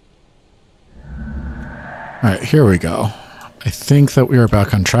 Alright, here we go. I think that we are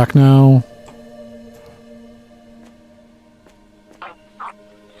back on track now.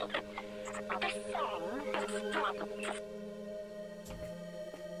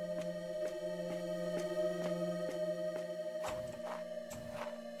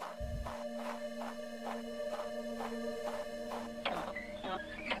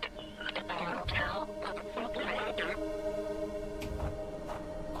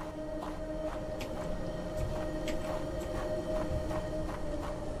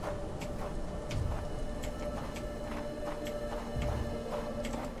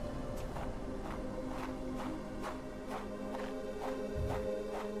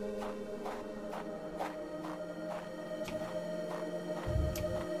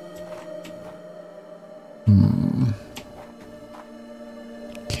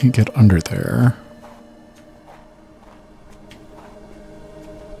 Can't get under there.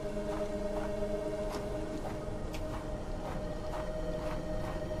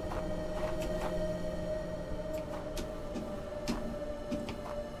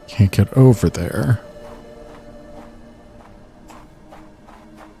 Can't get over there.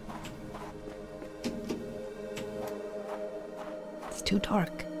 It's too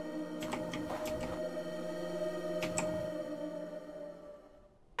dark.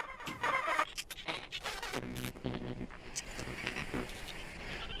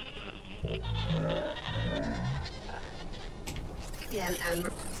 Yeah, and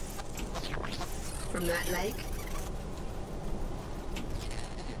from that lake.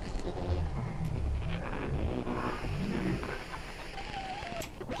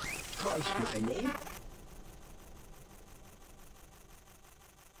 What's my name?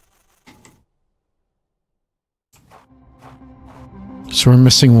 So we're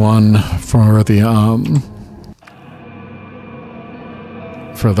missing one for the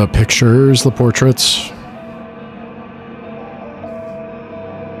pictures, the portraits.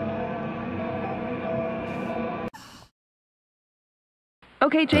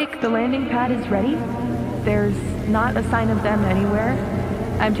 Okay, Jake, the landing pad is ready. There's not a sign of them anywhere.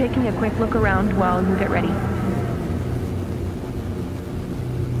 I'm taking a quick look around while you get ready.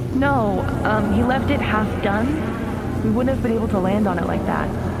 No, he left it half done. We wouldn't have been able to land on it like that.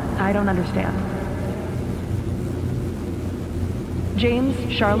 I don't understand. James,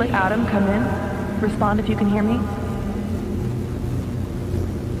 Charlotte, Adam, come in. Respond if you can hear me.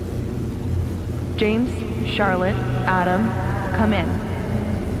 James, Charlotte, Adam, come in.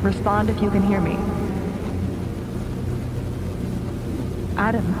 Respond if you can hear me.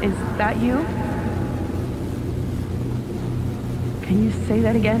 Adam, is that you? Can you say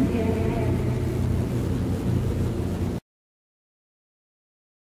that again?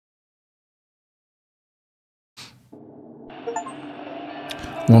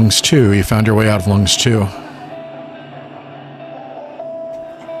 Lungs 2. You found your way out of Lungs 2.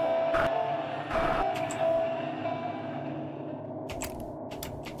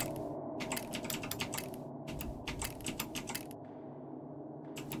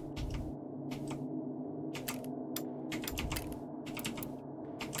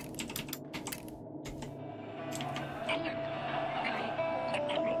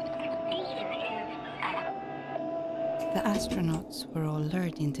 The astronauts were all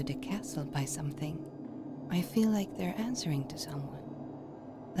lured into the castle by something. I feel like they're answering to someone.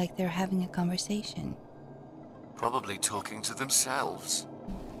 Like they're having a conversation. Probably talking to themselves.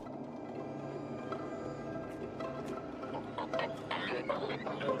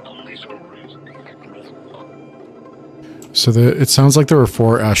 So it sounds like there were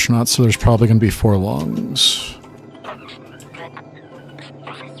 4 astronauts, so there's probably going to be 4 lungs.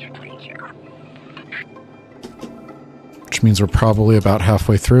 Which means we're probably about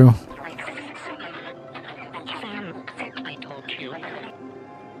halfway through.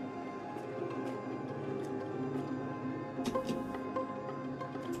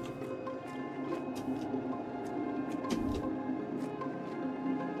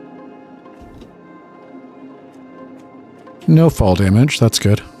 No fall damage, that's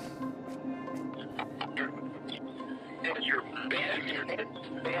good.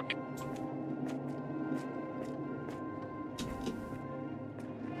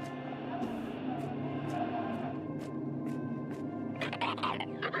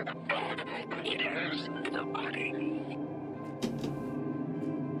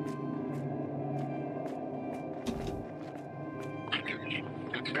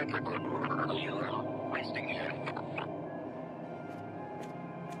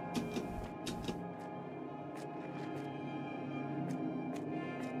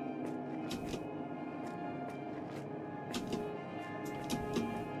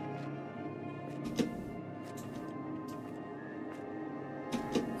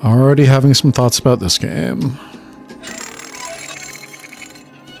 Already having some thoughts about this game.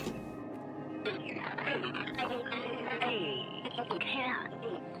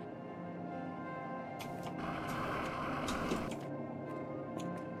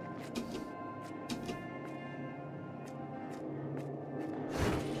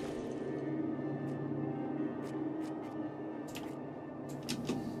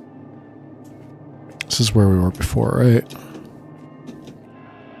 This is where we were before, right?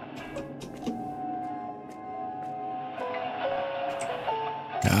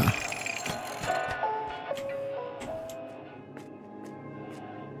 Yeah.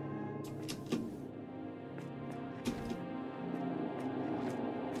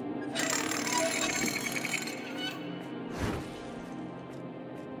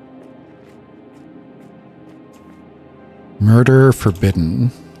 Murder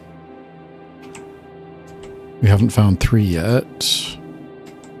forbidden. We haven't found 3 yet.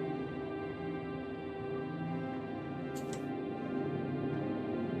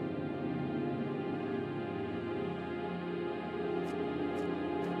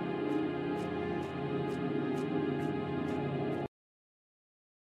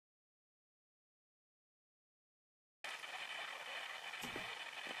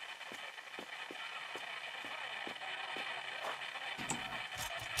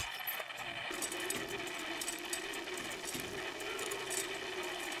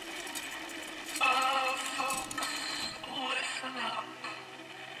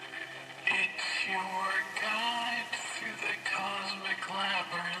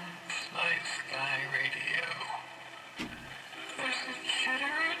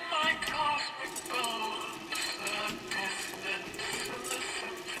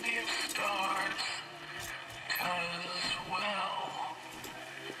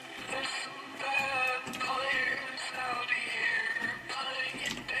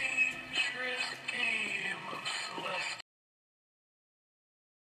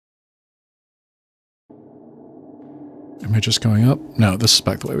 Am I just going up? No, this is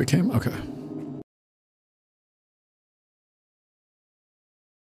back the way we came. Okay.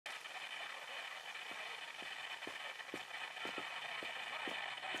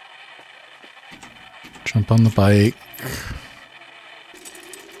 Jump on the bike.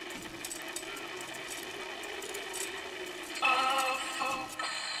 Folks,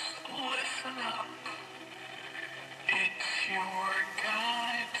 listen up. your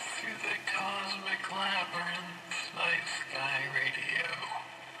guide through the cosmic labyrinth, night sky radio.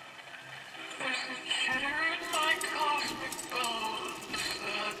 There's a chitter in my cosmic bones,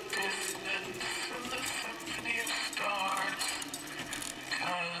 a dissonance in the symphony of stars.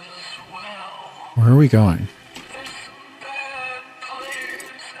 'Cause, well, Where are we going? there's some bad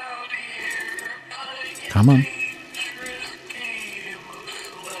players out here playing Come on. a dangerous game of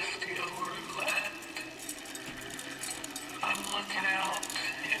celestial roulette. I'm looking out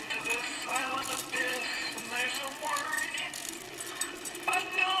into this silent abyss, and there's a worry, a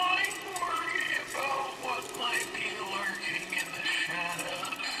gnawing worry about what might be lurking in the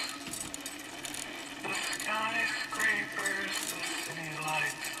shadows. The skyscrapers, the city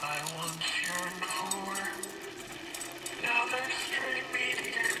lights I once yearned for. Now they're stray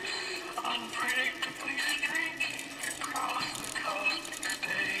meteors, unpredictably streaking across the cosmic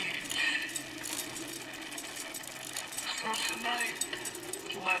stage. So tonight,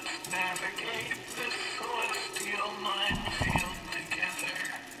 let's navigate this celestial minefield together.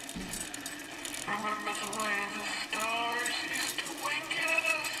 Remember the way the stars used to wink at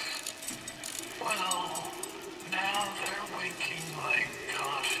us? Well, now they're winking like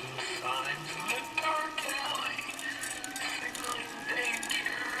caution signs in a dark alley, signaling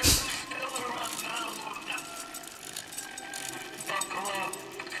danger in the stellar unknown. Buckle up,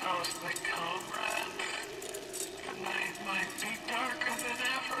 cosmic comrades. The night might be darker than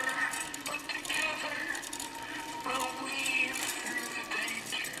ever, but together we'll weave through the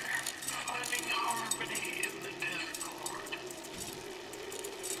danger, finding harmony in the discord.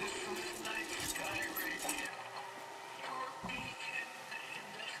 This is Night Sky Radio, your beacon in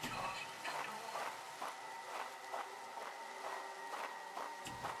this cosmic storm.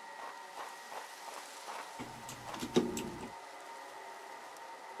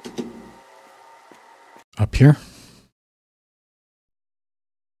 Up here?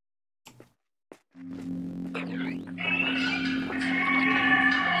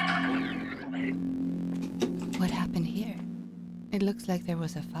 What happened here? It looks like there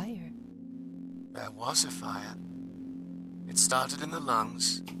was a fire. There was a fire. It started in the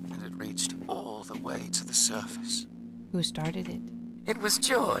lungs, and it reached all the way to the surface. Who started it? It was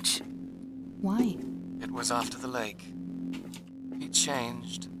George. Why? It was after the lake. He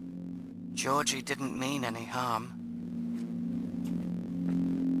changed. Georgie didn't mean any harm.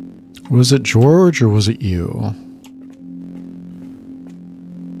 Was it George or was it you?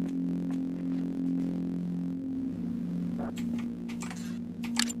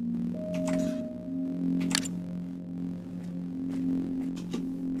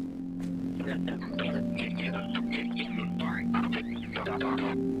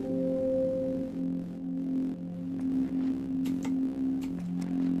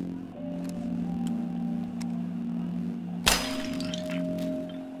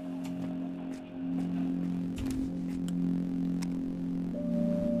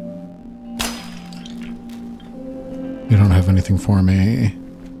 You don't have anything for me.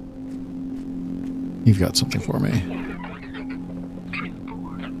 You've got something for me.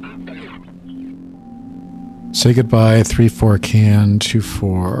 Say goodbye, 3-4 can,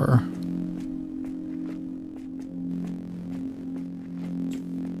 2-4.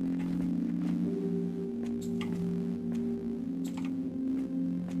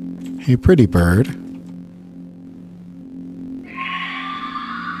 Hey, pretty bird.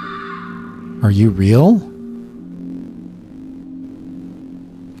 Are you real?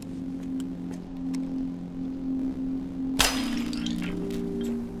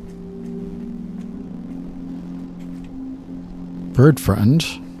 Bird friend.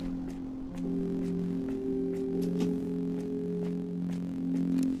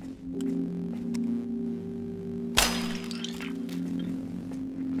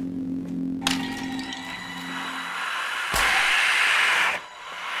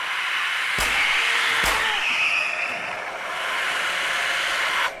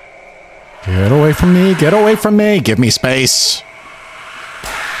 Get away from me, get away from me, give me space.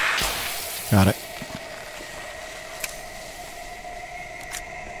 Got it.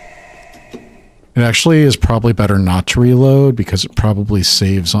 It actually is probably better not to reload because it probably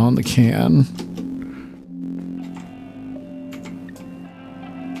saves on the can.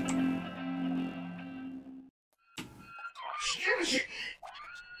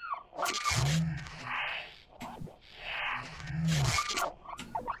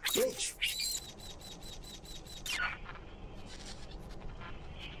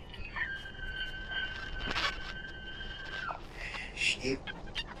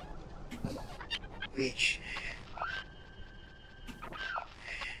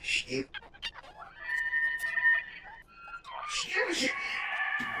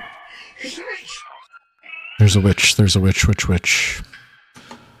 There's a witch. There's a witch. Witch.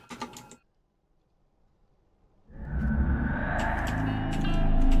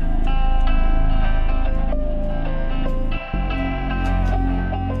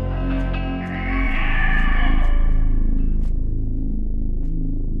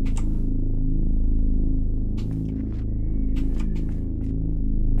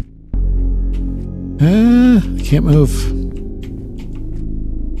 I can't move.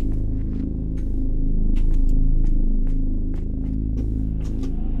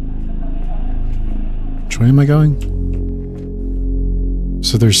 Which way am I going?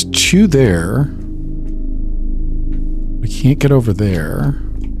 So there's two there. We can't get over there.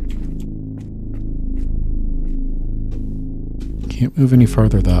 Can't move any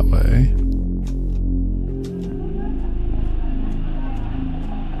farther that way.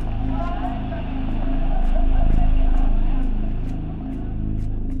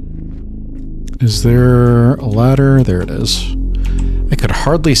 Is there a ladder? There it is. I could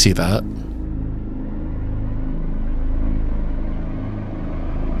hardly see that.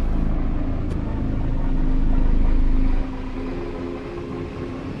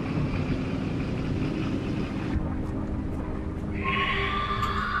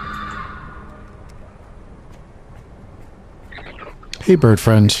 Hey, bird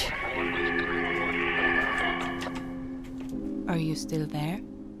friend. Are you still there?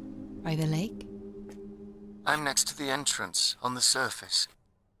 By the lake? I'm next to the entrance, on the surface.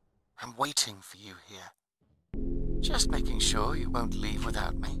 I'm waiting for you here. Just making sure you won't leave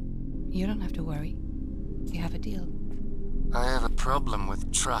without me. You don't have to worry. We have a deal. I have a problem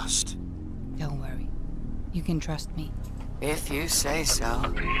with trust. Don't worry. You can trust me. If you say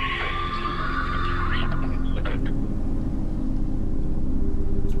so.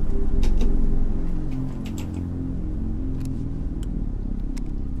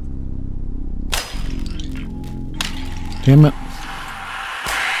 Damn it.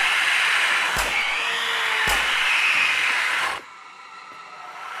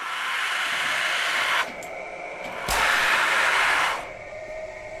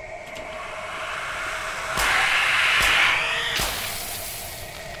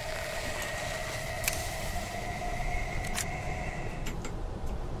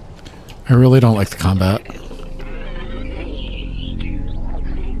 I really don't like the combat.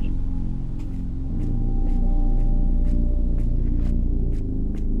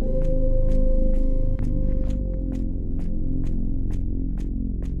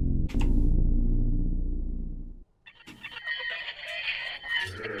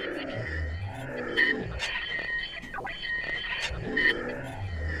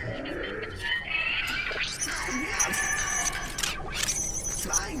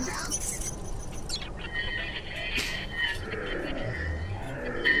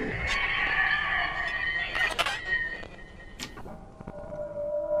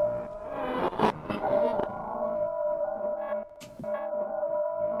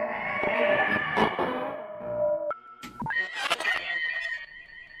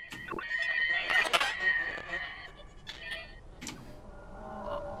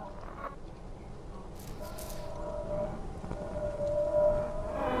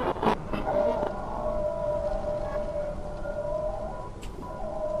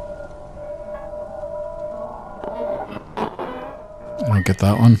 I don't get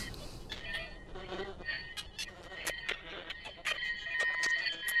that one.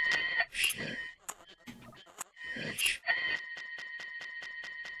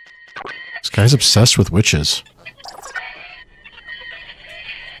 This guy's obsessed with witches.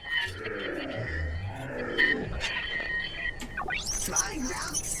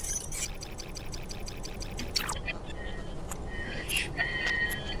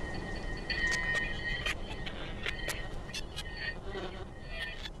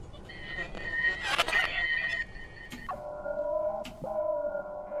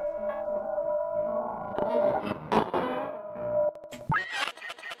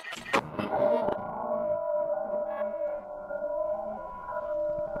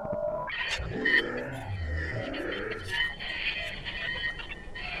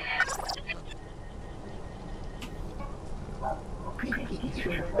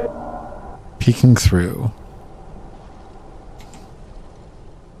 Peeking through.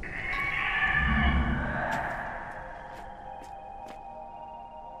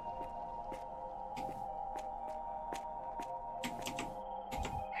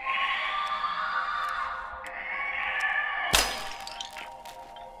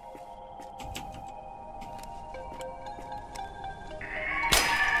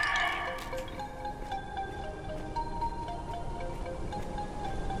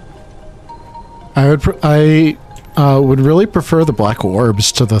 I would really prefer the black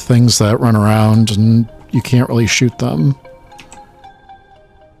orbs to the things that run around and you can't really shoot them.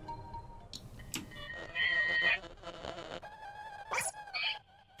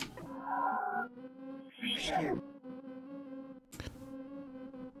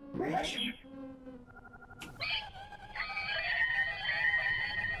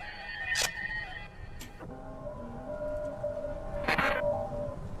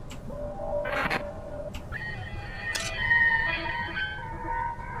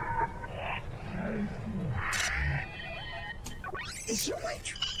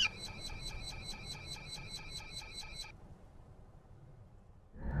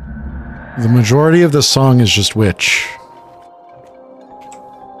 The majority of this song is just witch.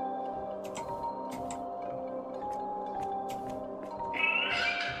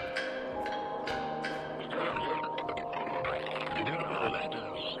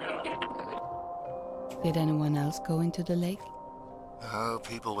 Did anyone else go into the lake? Oh,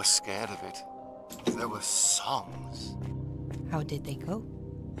 people were scared of it. There were songs. How did they go?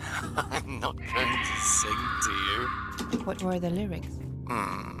 I'm not going to sing to you. What were the lyrics?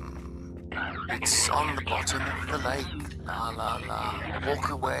 It's on the bottom of the lake. La la la. Walk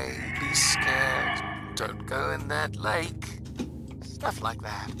away, be scared. Don't go in that lake. Stuff like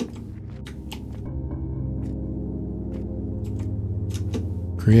that.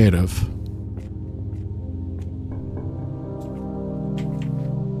 Creative.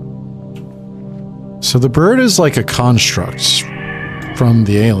 So the bird is like a construct from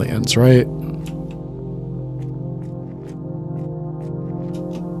the aliens, right?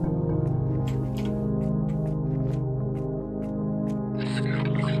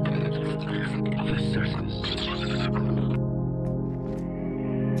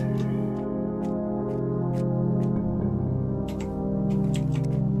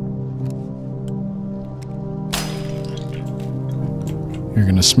 You're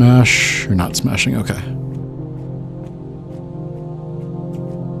gonna smash. You're not smashing. Okay.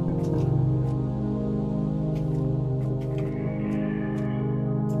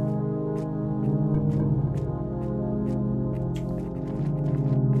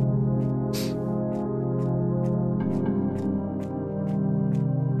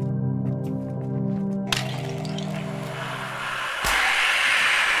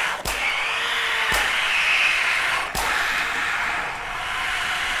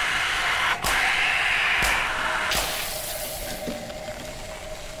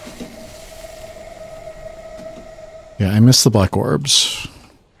 Yeah, I miss the black orbs.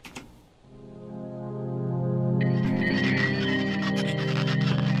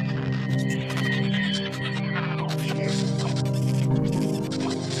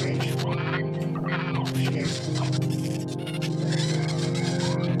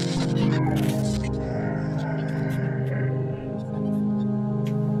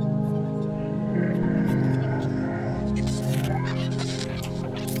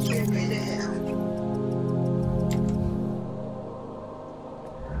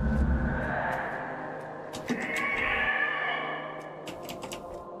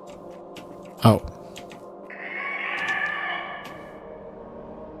 Oh.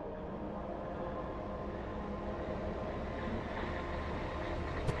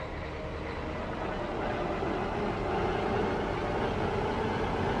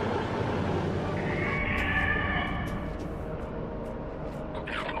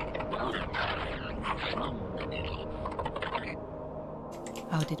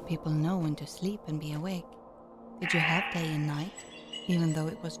 How did people know when to sleep and be awake? Did you have day and night, even though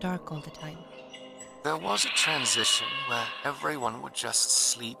it was dark all the time? There was a transition where everyone would just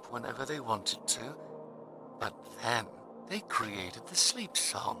sleep whenever they wanted to. But then they created the sleep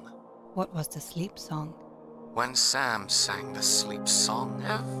song. What was the sleep song? When Sam sang the sleep song,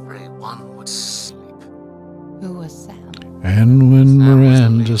 everyone would sleep. Who was Sam? And when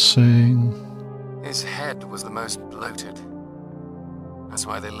Miranda sang. His head was the most bloated. That's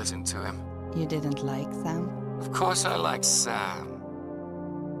why they listened to him. You didn't like Sam? Of course I liked Sam.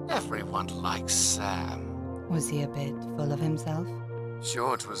 Everyone likes Sam. Was he a bit full of himself?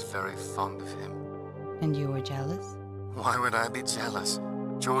 George was very fond of him. And you were jealous? Why would I be jealous?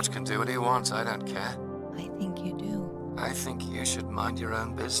 George can do what he wants, I don't care. I think you do. I think you should mind your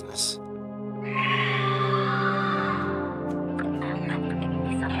own business.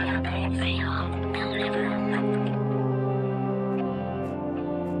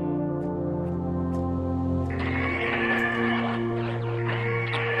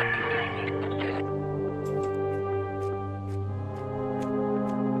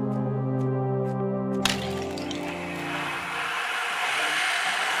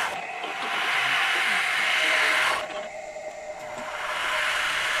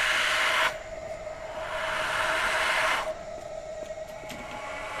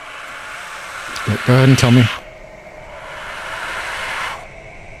 Go ahead and tell me.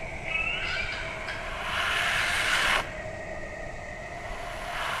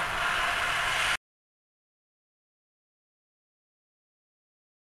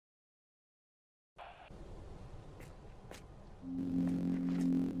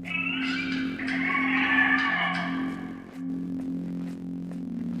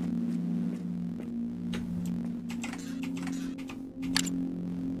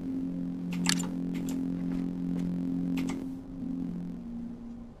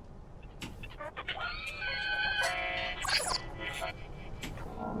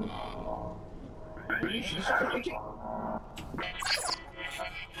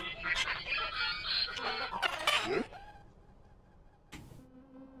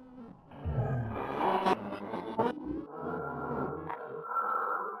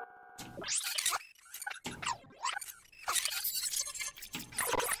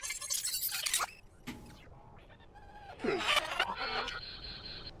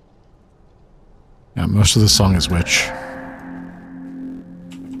 Yeah, most of the song is Witch.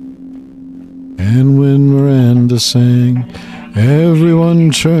 And when Miranda sang,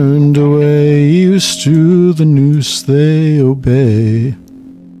 everyone turned away. Used to the noose they obey.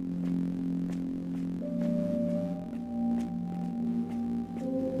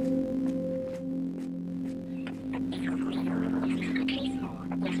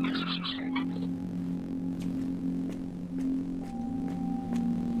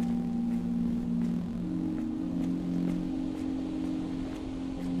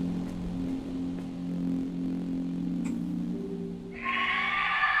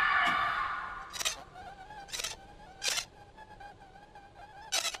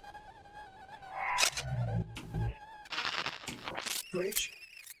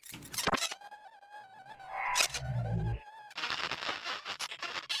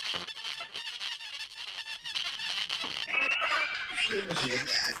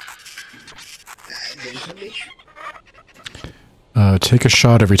 Take a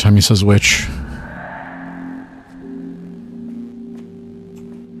shot every time he says witch.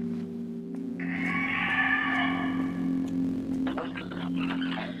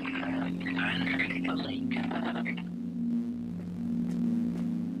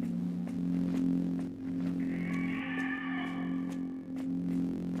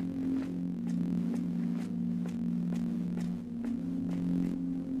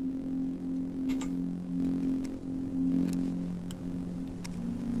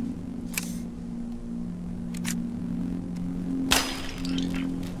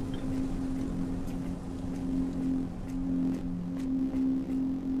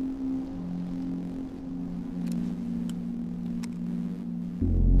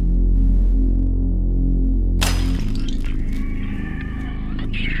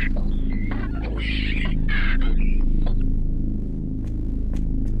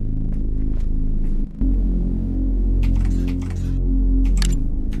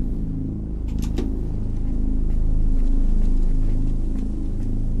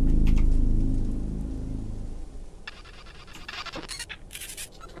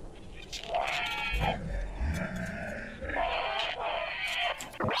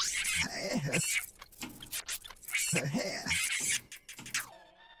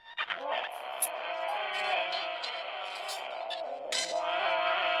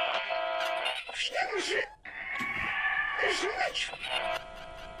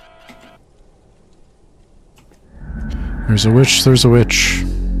 There's a witch, there's a witch.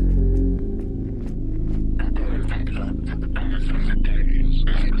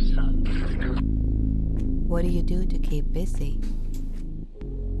 What do you do to keep busy?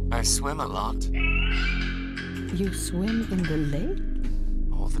 I swim a lot. You swim in the lake?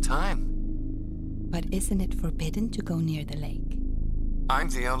 All the time. But isn't it forbidden to go near the lake? I'm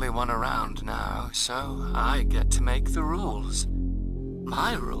the only one around now, so I get to make the rules.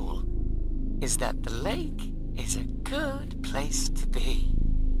 My rule is that the lake is a good place to be.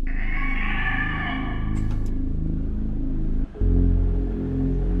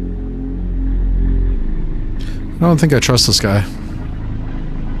 I don't think I trust this guy.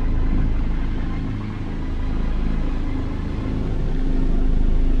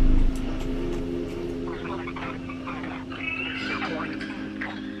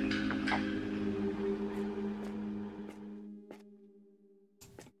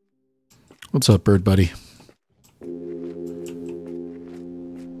 What's up, bird buddy?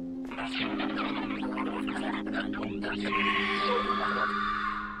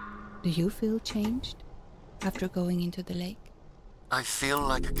 Do you feel changed after going into the lake? I feel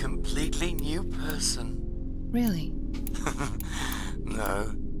like a completely new person. Really?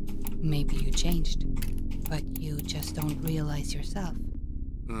 No. Maybe you changed, but you just don't realize yourself.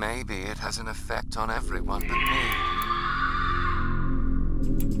 Maybe it has an effect on everyone but me.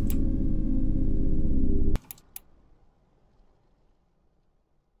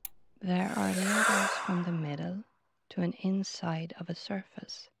 There are ladders from the middle to an inside of a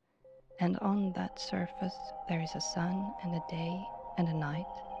surface, and on that surface there is a sun and a day and a night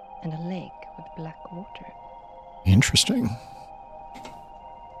and a lake with black water. Interesting.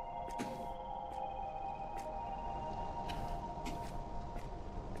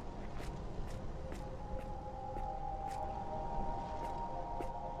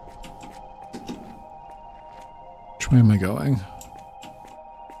 Which way am I going?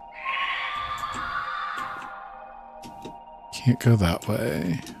 Can't go that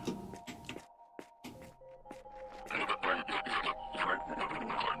way.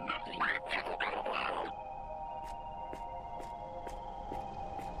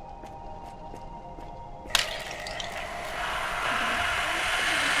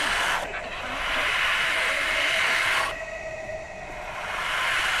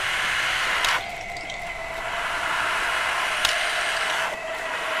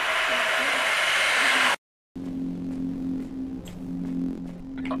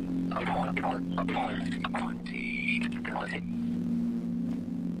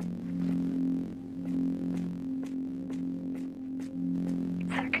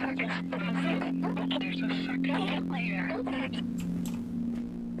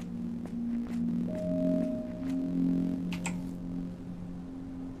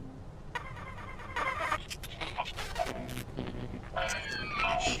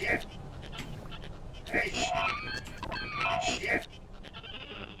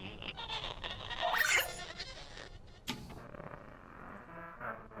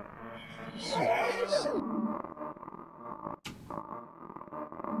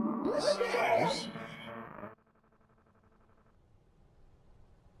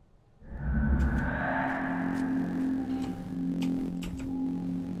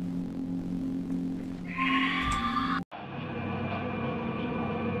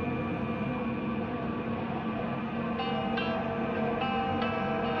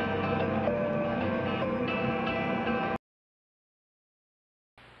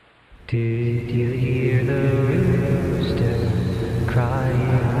 Did you hear the rooster crying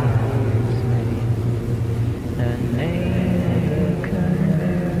his name? The name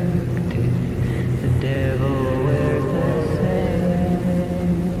connected, the devil wears the same.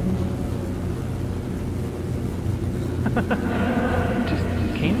 Just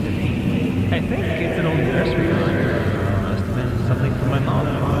came to me. I think it's an old nursery rhyme. Must have been something from my mom.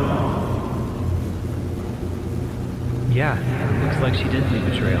 Yeah, looks like she did leave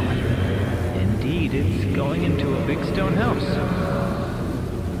a trail. Indeed, it's going into a big stone house.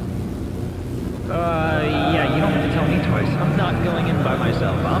 Yeah, you don't have to tell me twice. I'm not going in by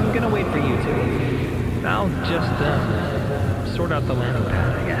myself. I'm gonna wait for you two. I'll just, sort out the landing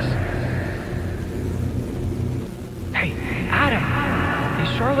pad, I guess. Hey, Adam! Is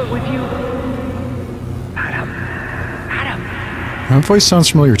Charlotte with you? Adam! Adam! That voice sounds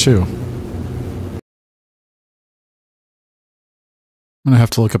familiar too. I'm gonna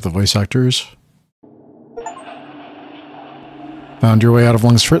have to look up the voice actors. Found your way out of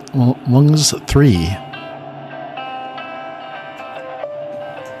Lungs 3.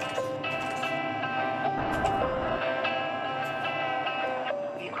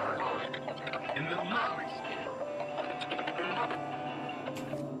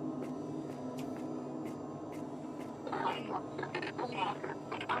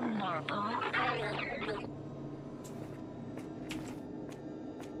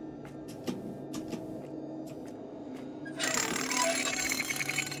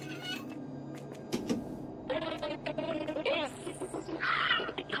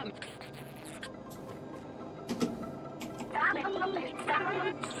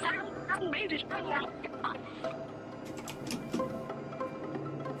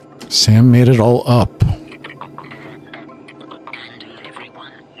 Sam made it all up.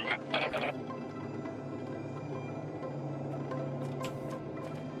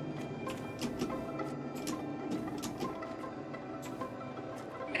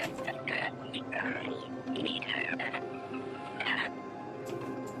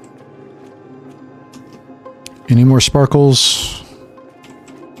 Any more sparkles?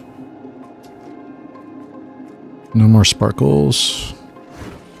 No more sparkles.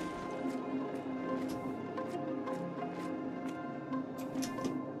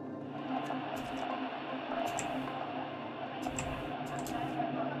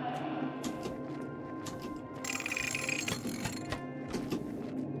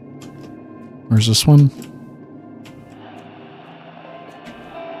 Where's this one?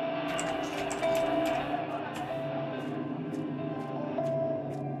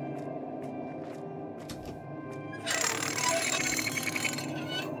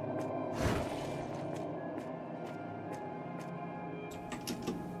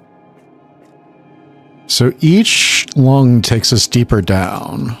 So each lung takes us deeper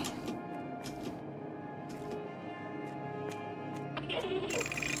down.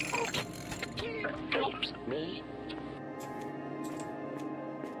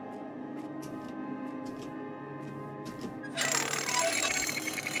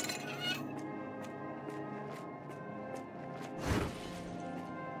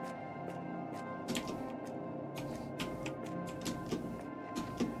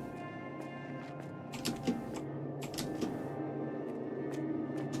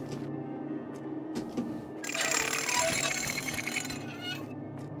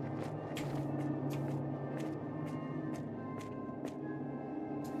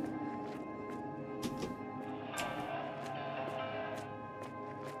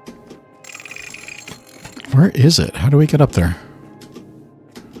 Where is it? How do we get up there?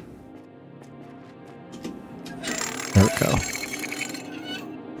 There we go.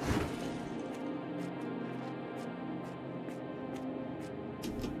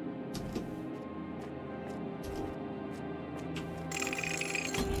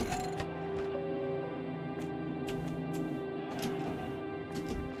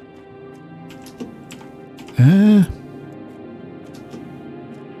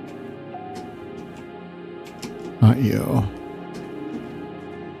 Not you.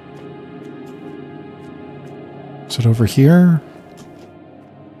 Is it over here?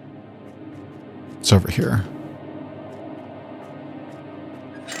 It's over here.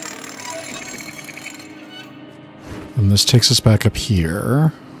 And this takes us back up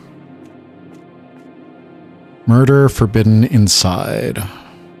here. Murder forbidden inside.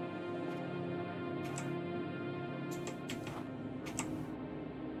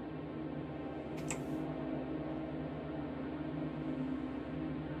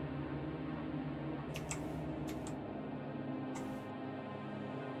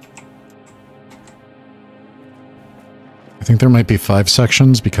 I think there might be 5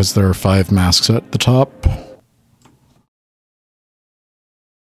 sections because there are 5 masks at the top.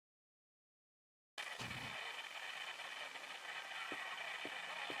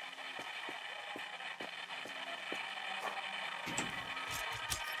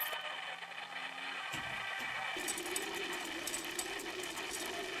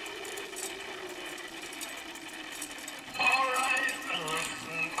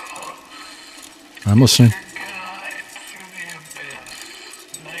 I'm listening.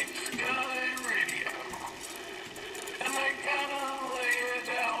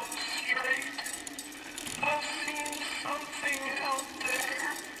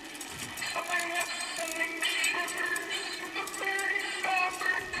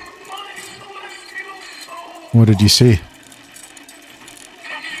 What did you see?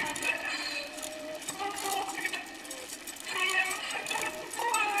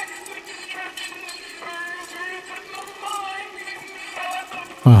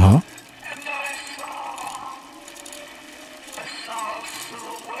 Uh-huh.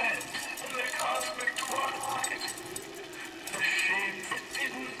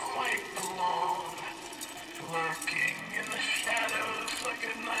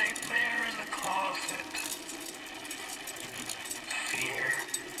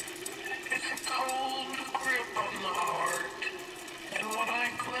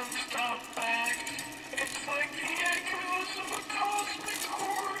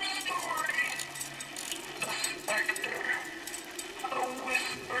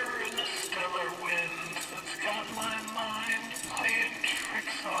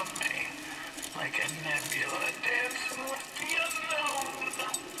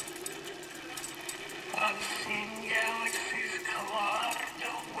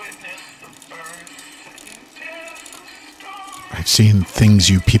 I've seen things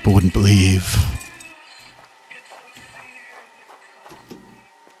you people wouldn't believe.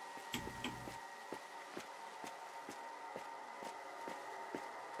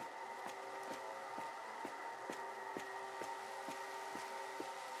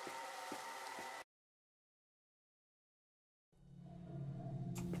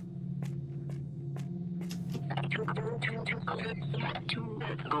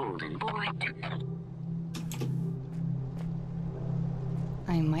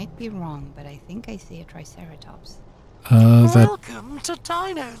 I might be wrong, but I think I see a Triceratops. Welcome to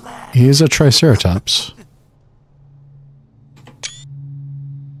Dino Land. He is a Triceratops.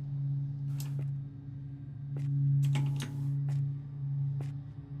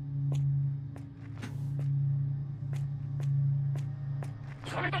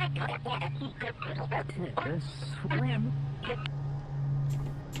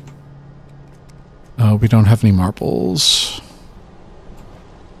 We don't have any marbles.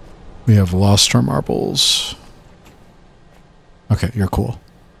 We have lost our marbles. Okay, you're cool.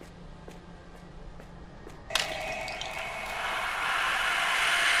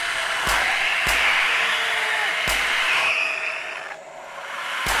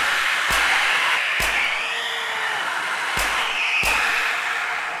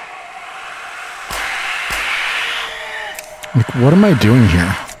 Like, what am I doing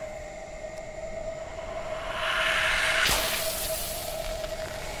here?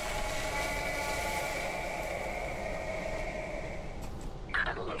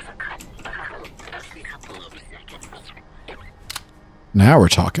 Now we're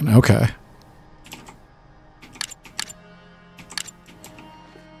talking. Okay.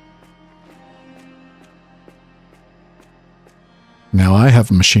 Now I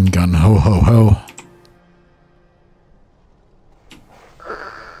have a machine gun. Ho, ho, ho.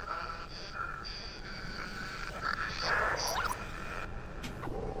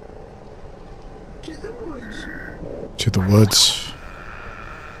 To the woods.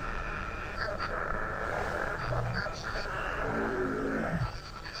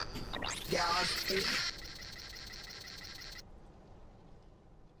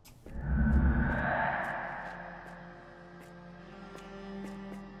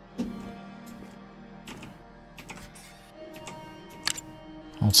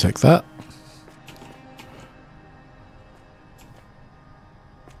 I'll take that.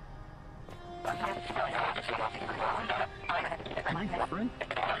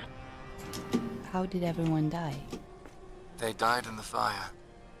 How did everyone die? They died in the fire.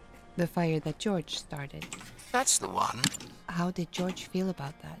 The fire that George started. That's the one. How did George feel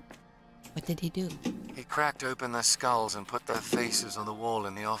about that? What did he do? He cracked open their skulls and put their faces on the wall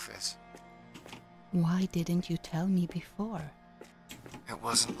in the office. Why didn't you tell me before? It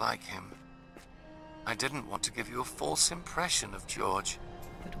wasn't like him. I didn't want to give you a false impression of George.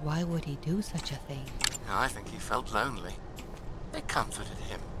 But why would he do such a thing? I think he felt lonely. They comforted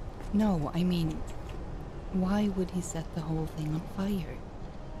him. No, I mean, why would he set the whole thing on fire?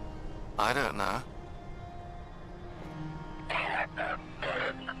 I don't know.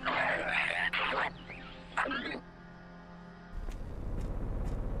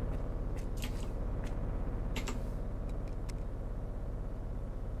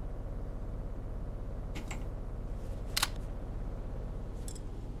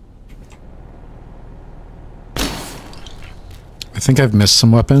 I think I've missed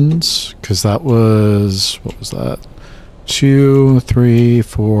some weapons, because that was, what was that? 2, 3,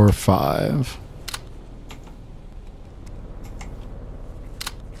 4, 5.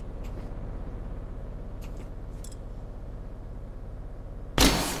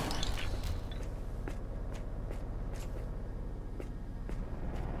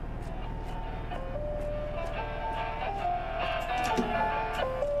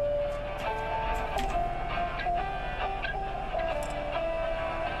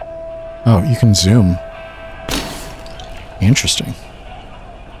 Oh, you can zoom. Interesting.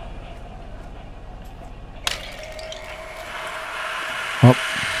 Oh.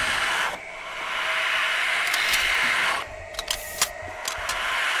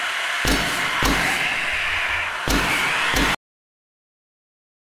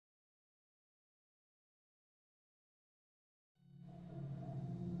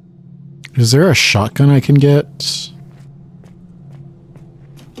 Is there a shotgun I can get?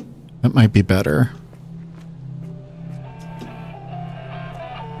 That might be better.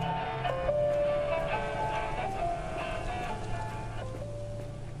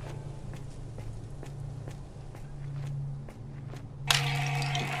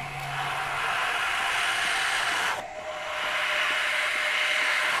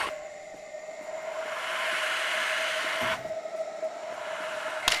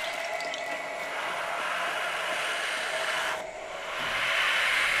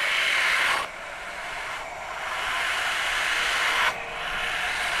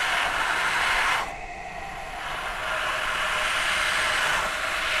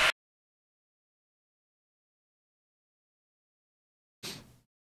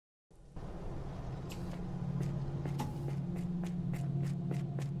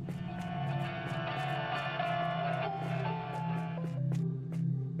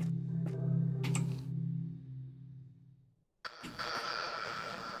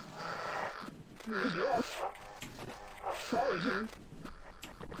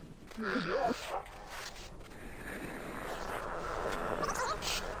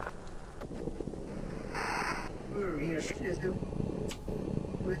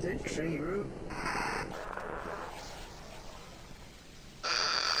 with a tree root.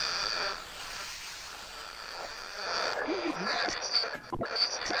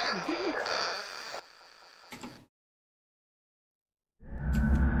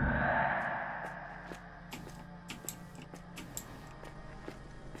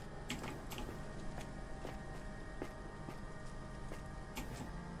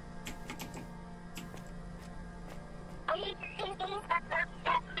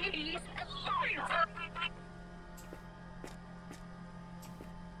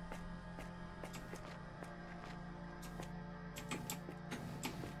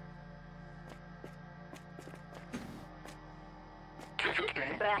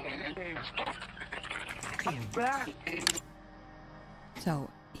 So,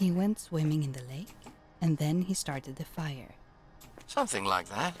 he went swimming in the lake, and then he started the fire. Something like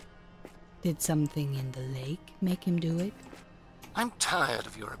that. Did something in the lake make him do it? I'm tired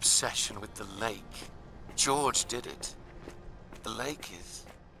of your obsession with the lake. George did it. The lake is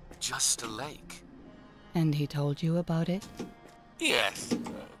just a lake. And he told you about it? Yes,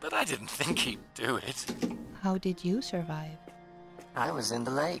 but I didn't think he'd do it. How did you survive? I was in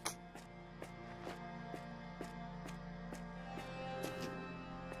the lake.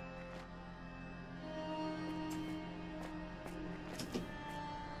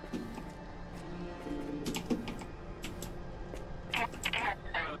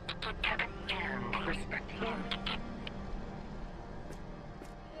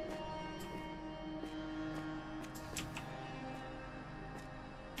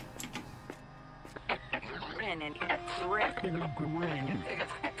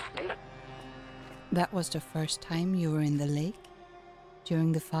 That was the first time you were in the lake?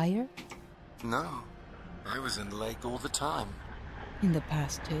 During the fire? No, I was in the lake all the time. In the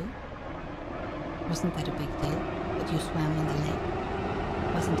past too? Wasn't that a big deal, that you swam in the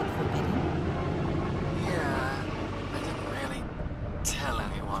lake? Wasn't it forbidden? Yeah, I didn't really tell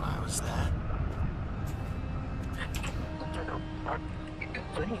anyone I was there.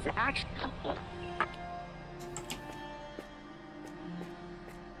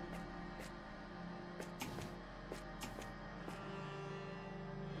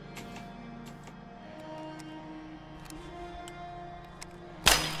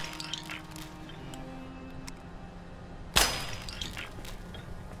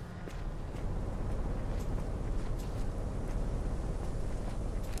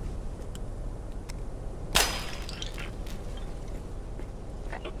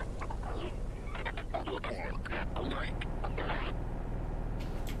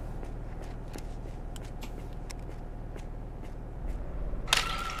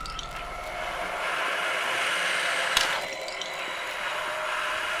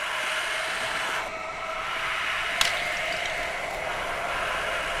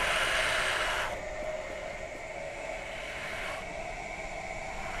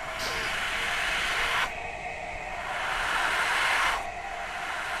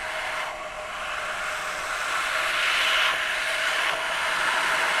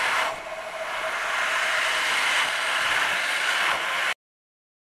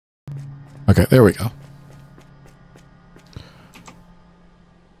 Okay, there we go.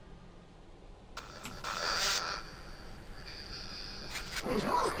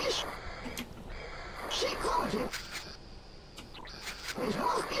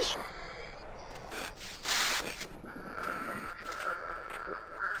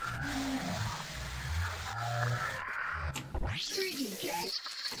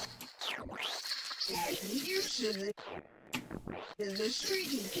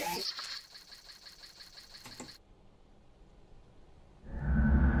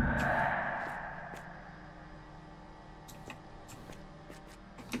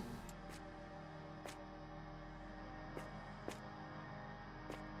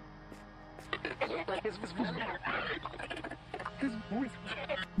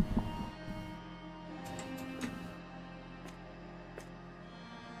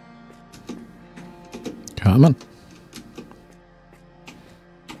 Come on.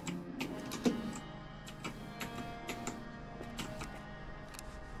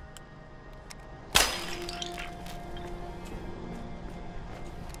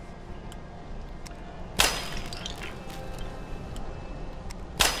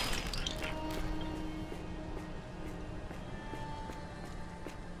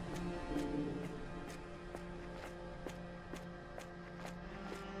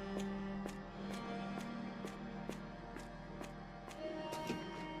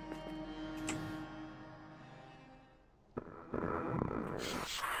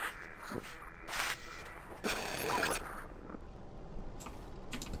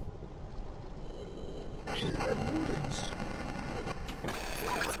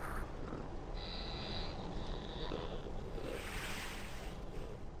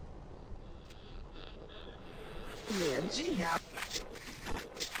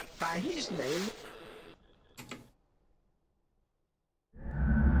 By his name.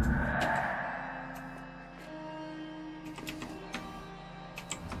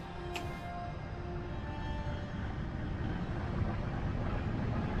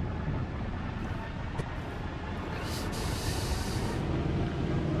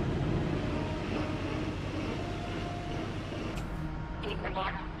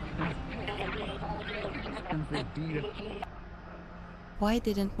 Why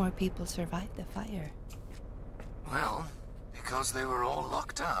didn't more people survive the fire? Well, because they were all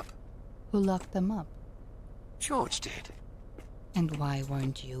locked up. Who locked them up? George did. And why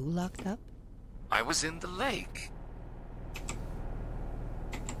weren't you locked up? I was in the lake.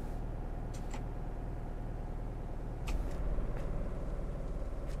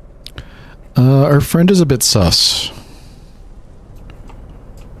 Our friend is a bit sus.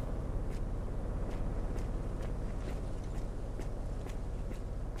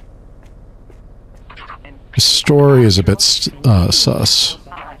 His story is a bit sus.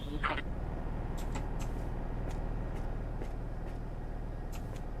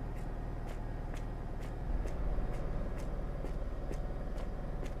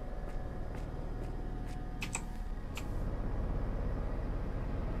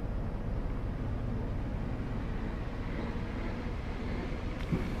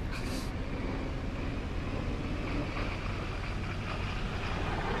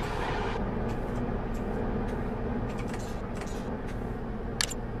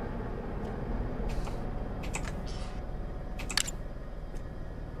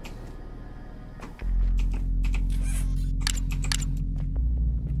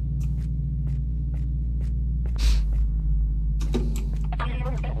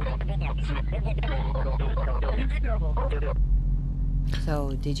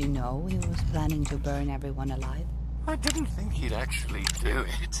 So, did you know he was planning to burn everyone alive? I didn't think he'd actually do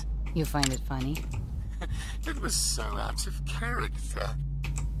it. You find it funny? It was so out of character.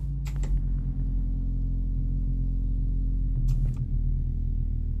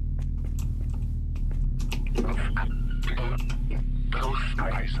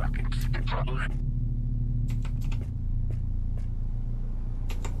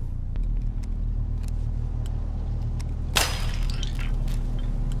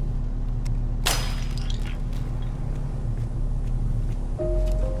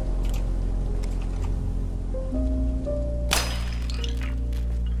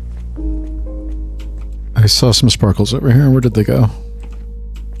 I saw some sparkles over here. Where did they go?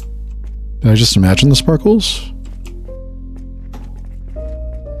 Did I just imagine the sparkles?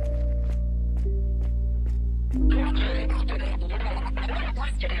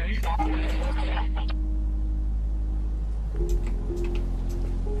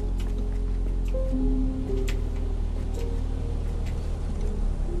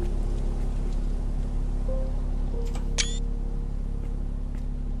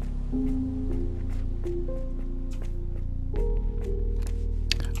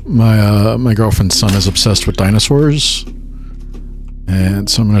 My girlfriend's son is obsessed with dinosaurs, and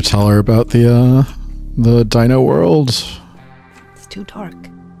so I'm going to tell her about the dino world. It's too dark.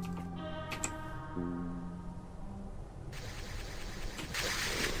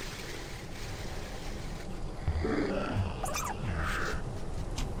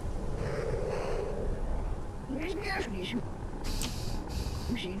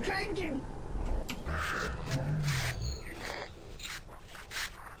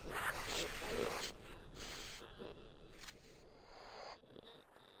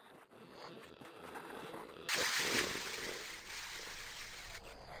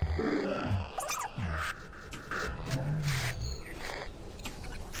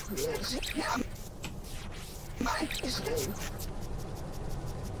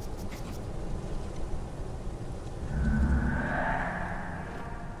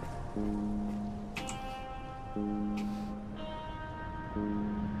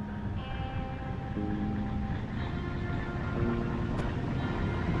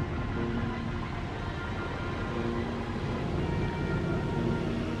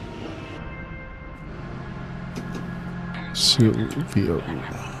 Sylvio.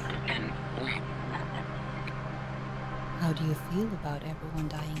 How do you feel about everyone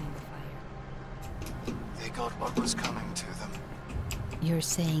dying in the fire? They got what was coming to them. You're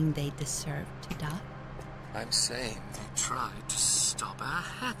saying they deserve to die? I'm saying they tried to stop our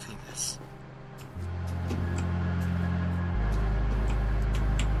happiness.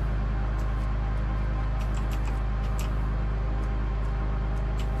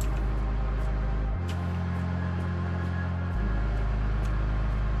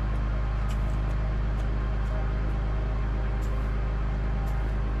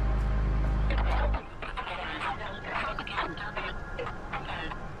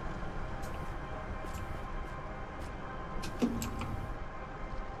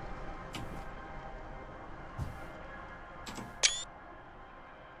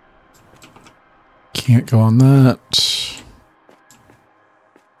 Can't go on that.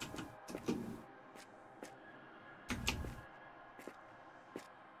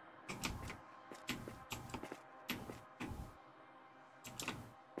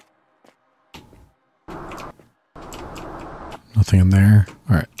 Nothing in there.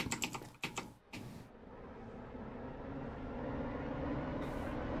 All right.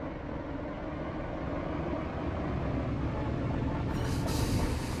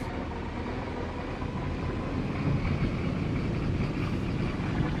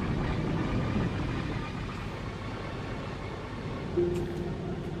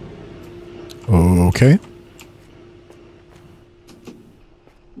 Okay.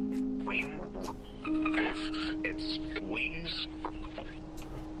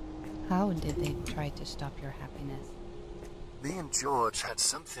 How did they try to stop your happiness? Me and George had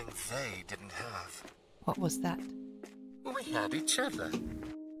something they didn't have. What was that? We had each other.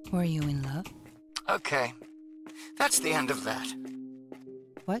 Were you in love? Okay. That's the end of that.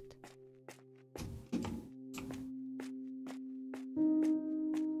 What?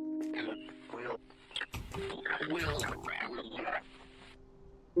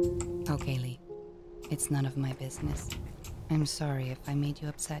 Okay, Lee. It's none of my business. I'm sorry if I made you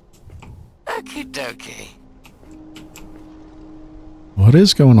upset. Okie dokie. What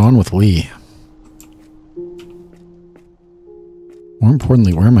is going on with Lee? More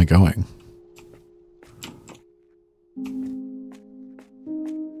importantly, where am I going?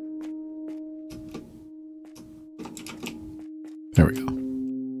 There we go.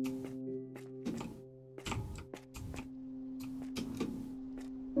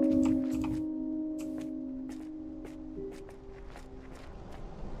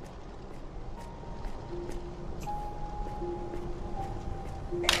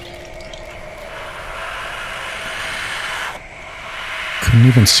 Couldn't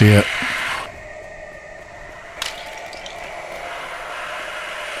even see it.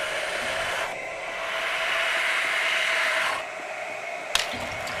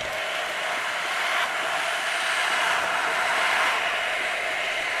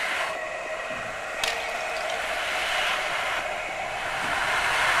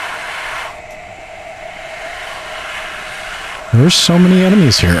 There's so many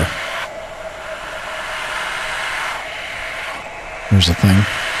enemies here. There's the thing.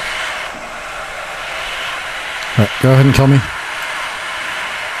 All right, go ahead and kill me.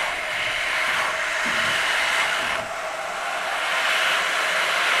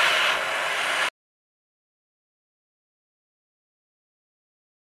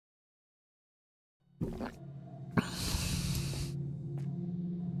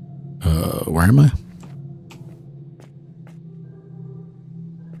 Where am I?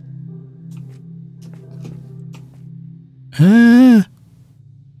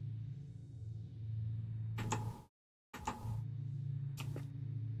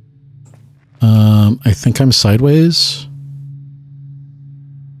 I think I'm sideways.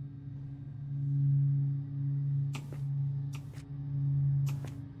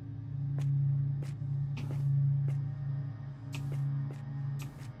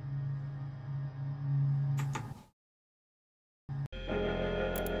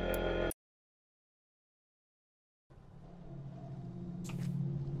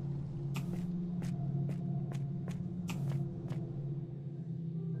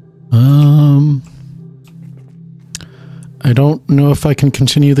 I don't know if I can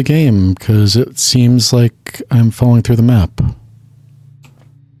continue the game because it seems like I'm falling through the map.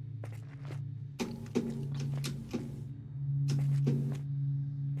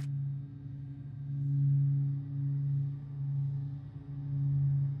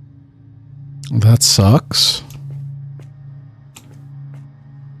 That sucks.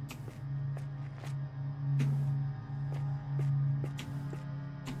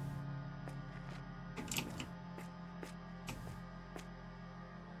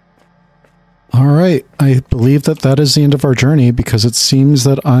 All right, I believe that that is the end of our journey because it seems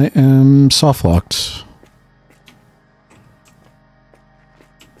that I am softlocked.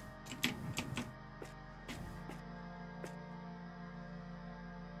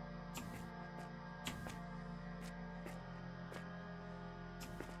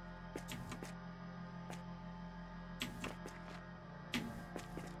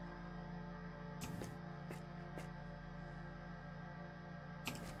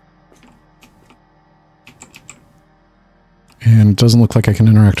 And it doesn't look like I can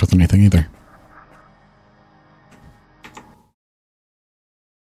interact with anything either.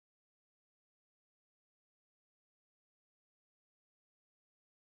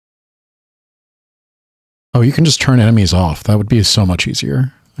 Oh, you can just turn enemies off. That would be so much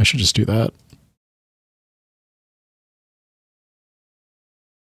easier. I should just do that.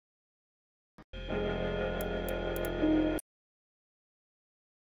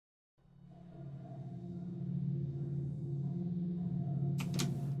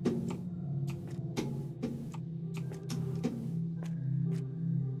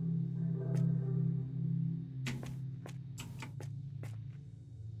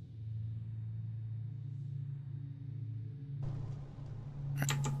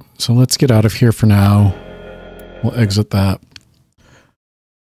 So let's get out of here for now. We'll exit that.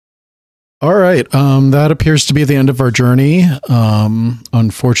 All right, that appears to be the end of our journey.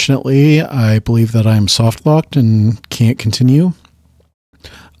 Unfortunately, I believe that I'm soft locked and can't continue.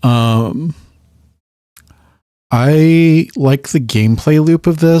 I like the gameplay loop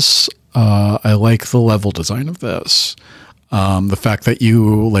of this. I like the level design of this. The fact that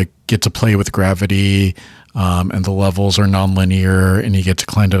you like get to play with gravity, and the levels are non-linear, and you get to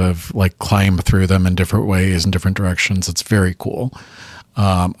kind of like climb through them in different ways in different directions. It's very cool.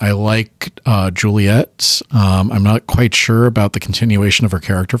 I like Juliet. I'm not quite sure about the continuation of her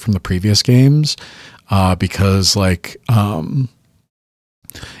character from the previous games, because like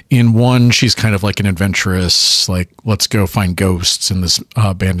in one, she's kind of like an adventurous, like let's go find ghosts in this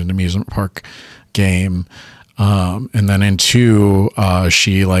abandoned amusement park game. And then in two,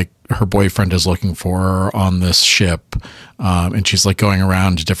 she like her boyfriend is looking for her on this ship, and she's like going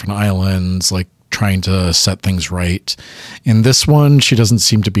around to different islands, like trying to set things right. In this one, she doesn't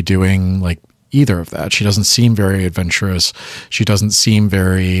seem to be doing like either of that. She doesn't seem very adventurous. She doesn't seem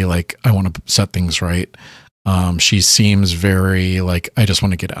very like, I want to set things right. She seems very like, I just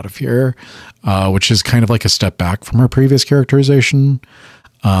want to get out of here, which is kind of like a step back from her previous characterization.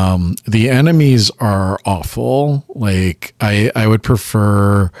 The enemies are awful. Like I would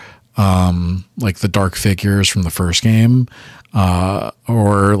prefer like the dark figures from the first game,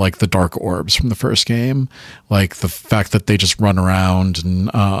 or like the dark orbs from the first game. Like the fact that they just run around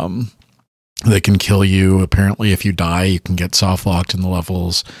and they can kill you. Apparently if you die, you can get soft locked in the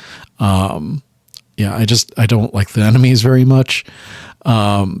levels. Yeah, I don't like the enemies very much.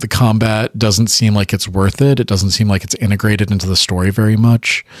 The combat doesn't seem like it's worth it. It doesn't seem like it's integrated into the story very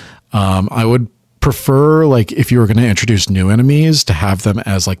much. I would prefer, like, if you were going to introduce new enemies, to have them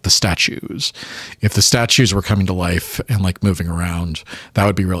as like the statues. If the statues were coming to life and like moving around, that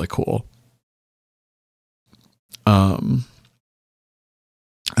would be really cool. I'm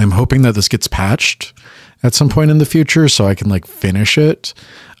hoping that this gets patched at some point in the future so I can like finish it.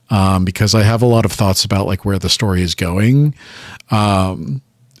 Because I have a lot of thoughts about like where the story is going.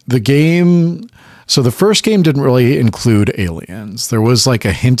 The game, so the first game didn't really include aliens. There was like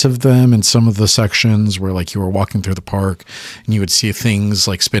a hint of them in some of the sections where like you were walking through the park and you would see things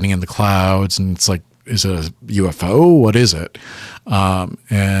like spinning in the clouds, and it's like, is it a UFO? What is it?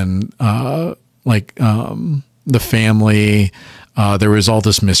 The family, there was all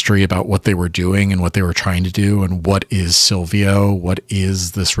this mystery about what they were doing and what they were trying to do, and what is Sylvio? What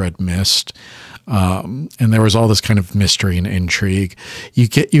is this red mist? And there was all this kind of mystery and intrigue.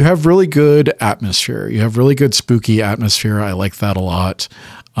 You have really good atmosphere. You have really good spooky atmosphere. I like that a lot.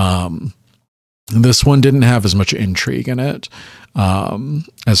 This one didn't have as much intrigue in it,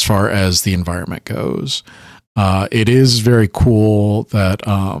 as far as the environment goes. It is very cool that,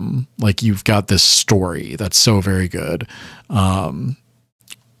 like, you've got this story that's so very good.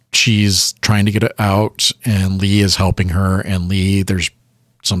 She's trying to get it out, and Lee is helping her, and Lee, there's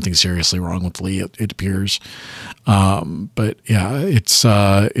something seriously wrong with Lee, it appears. But yeah,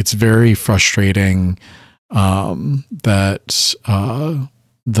 it's very frustrating, that,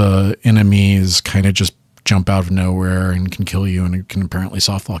 the enemies kind of just jump out of nowhere and can kill you, and it can apparently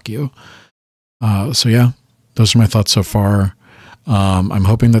soft lock you. So yeah. Those are my thoughts so far. I'm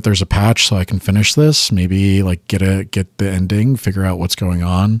hoping that there's a patch so I can finish this. Maybe like get the ending, figure out what's going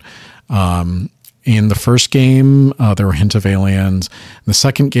on. In the first game, there were hints of aliens. In the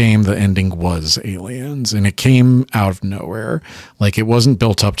second game, the ending was aliens, and it came out of nowhere. Like, it wasn't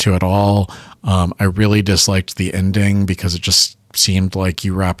built up to at all. I really disliked the ending because it just seemed like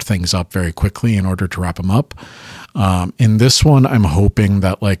you wrapped things up very quickly in order to wrap them up. In this one, I'm hoping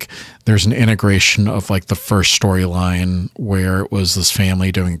that like there's an integration of like the first storyline where it was this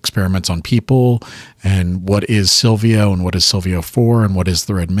family doing experiments on people, and what is Sylvio, and what is Sylvio for, and what is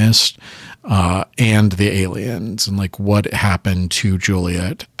the red mist, and the aliens, and like what happened to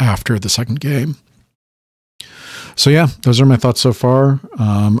Juliet after the second game. So yeah, those are my thoughts so far.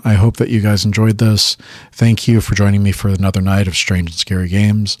 I hope that you guys enjoyed this. Thank you for joining me for another night of strange and scary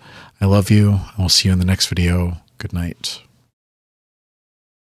games. I love you. I will see you in the next video. Good night.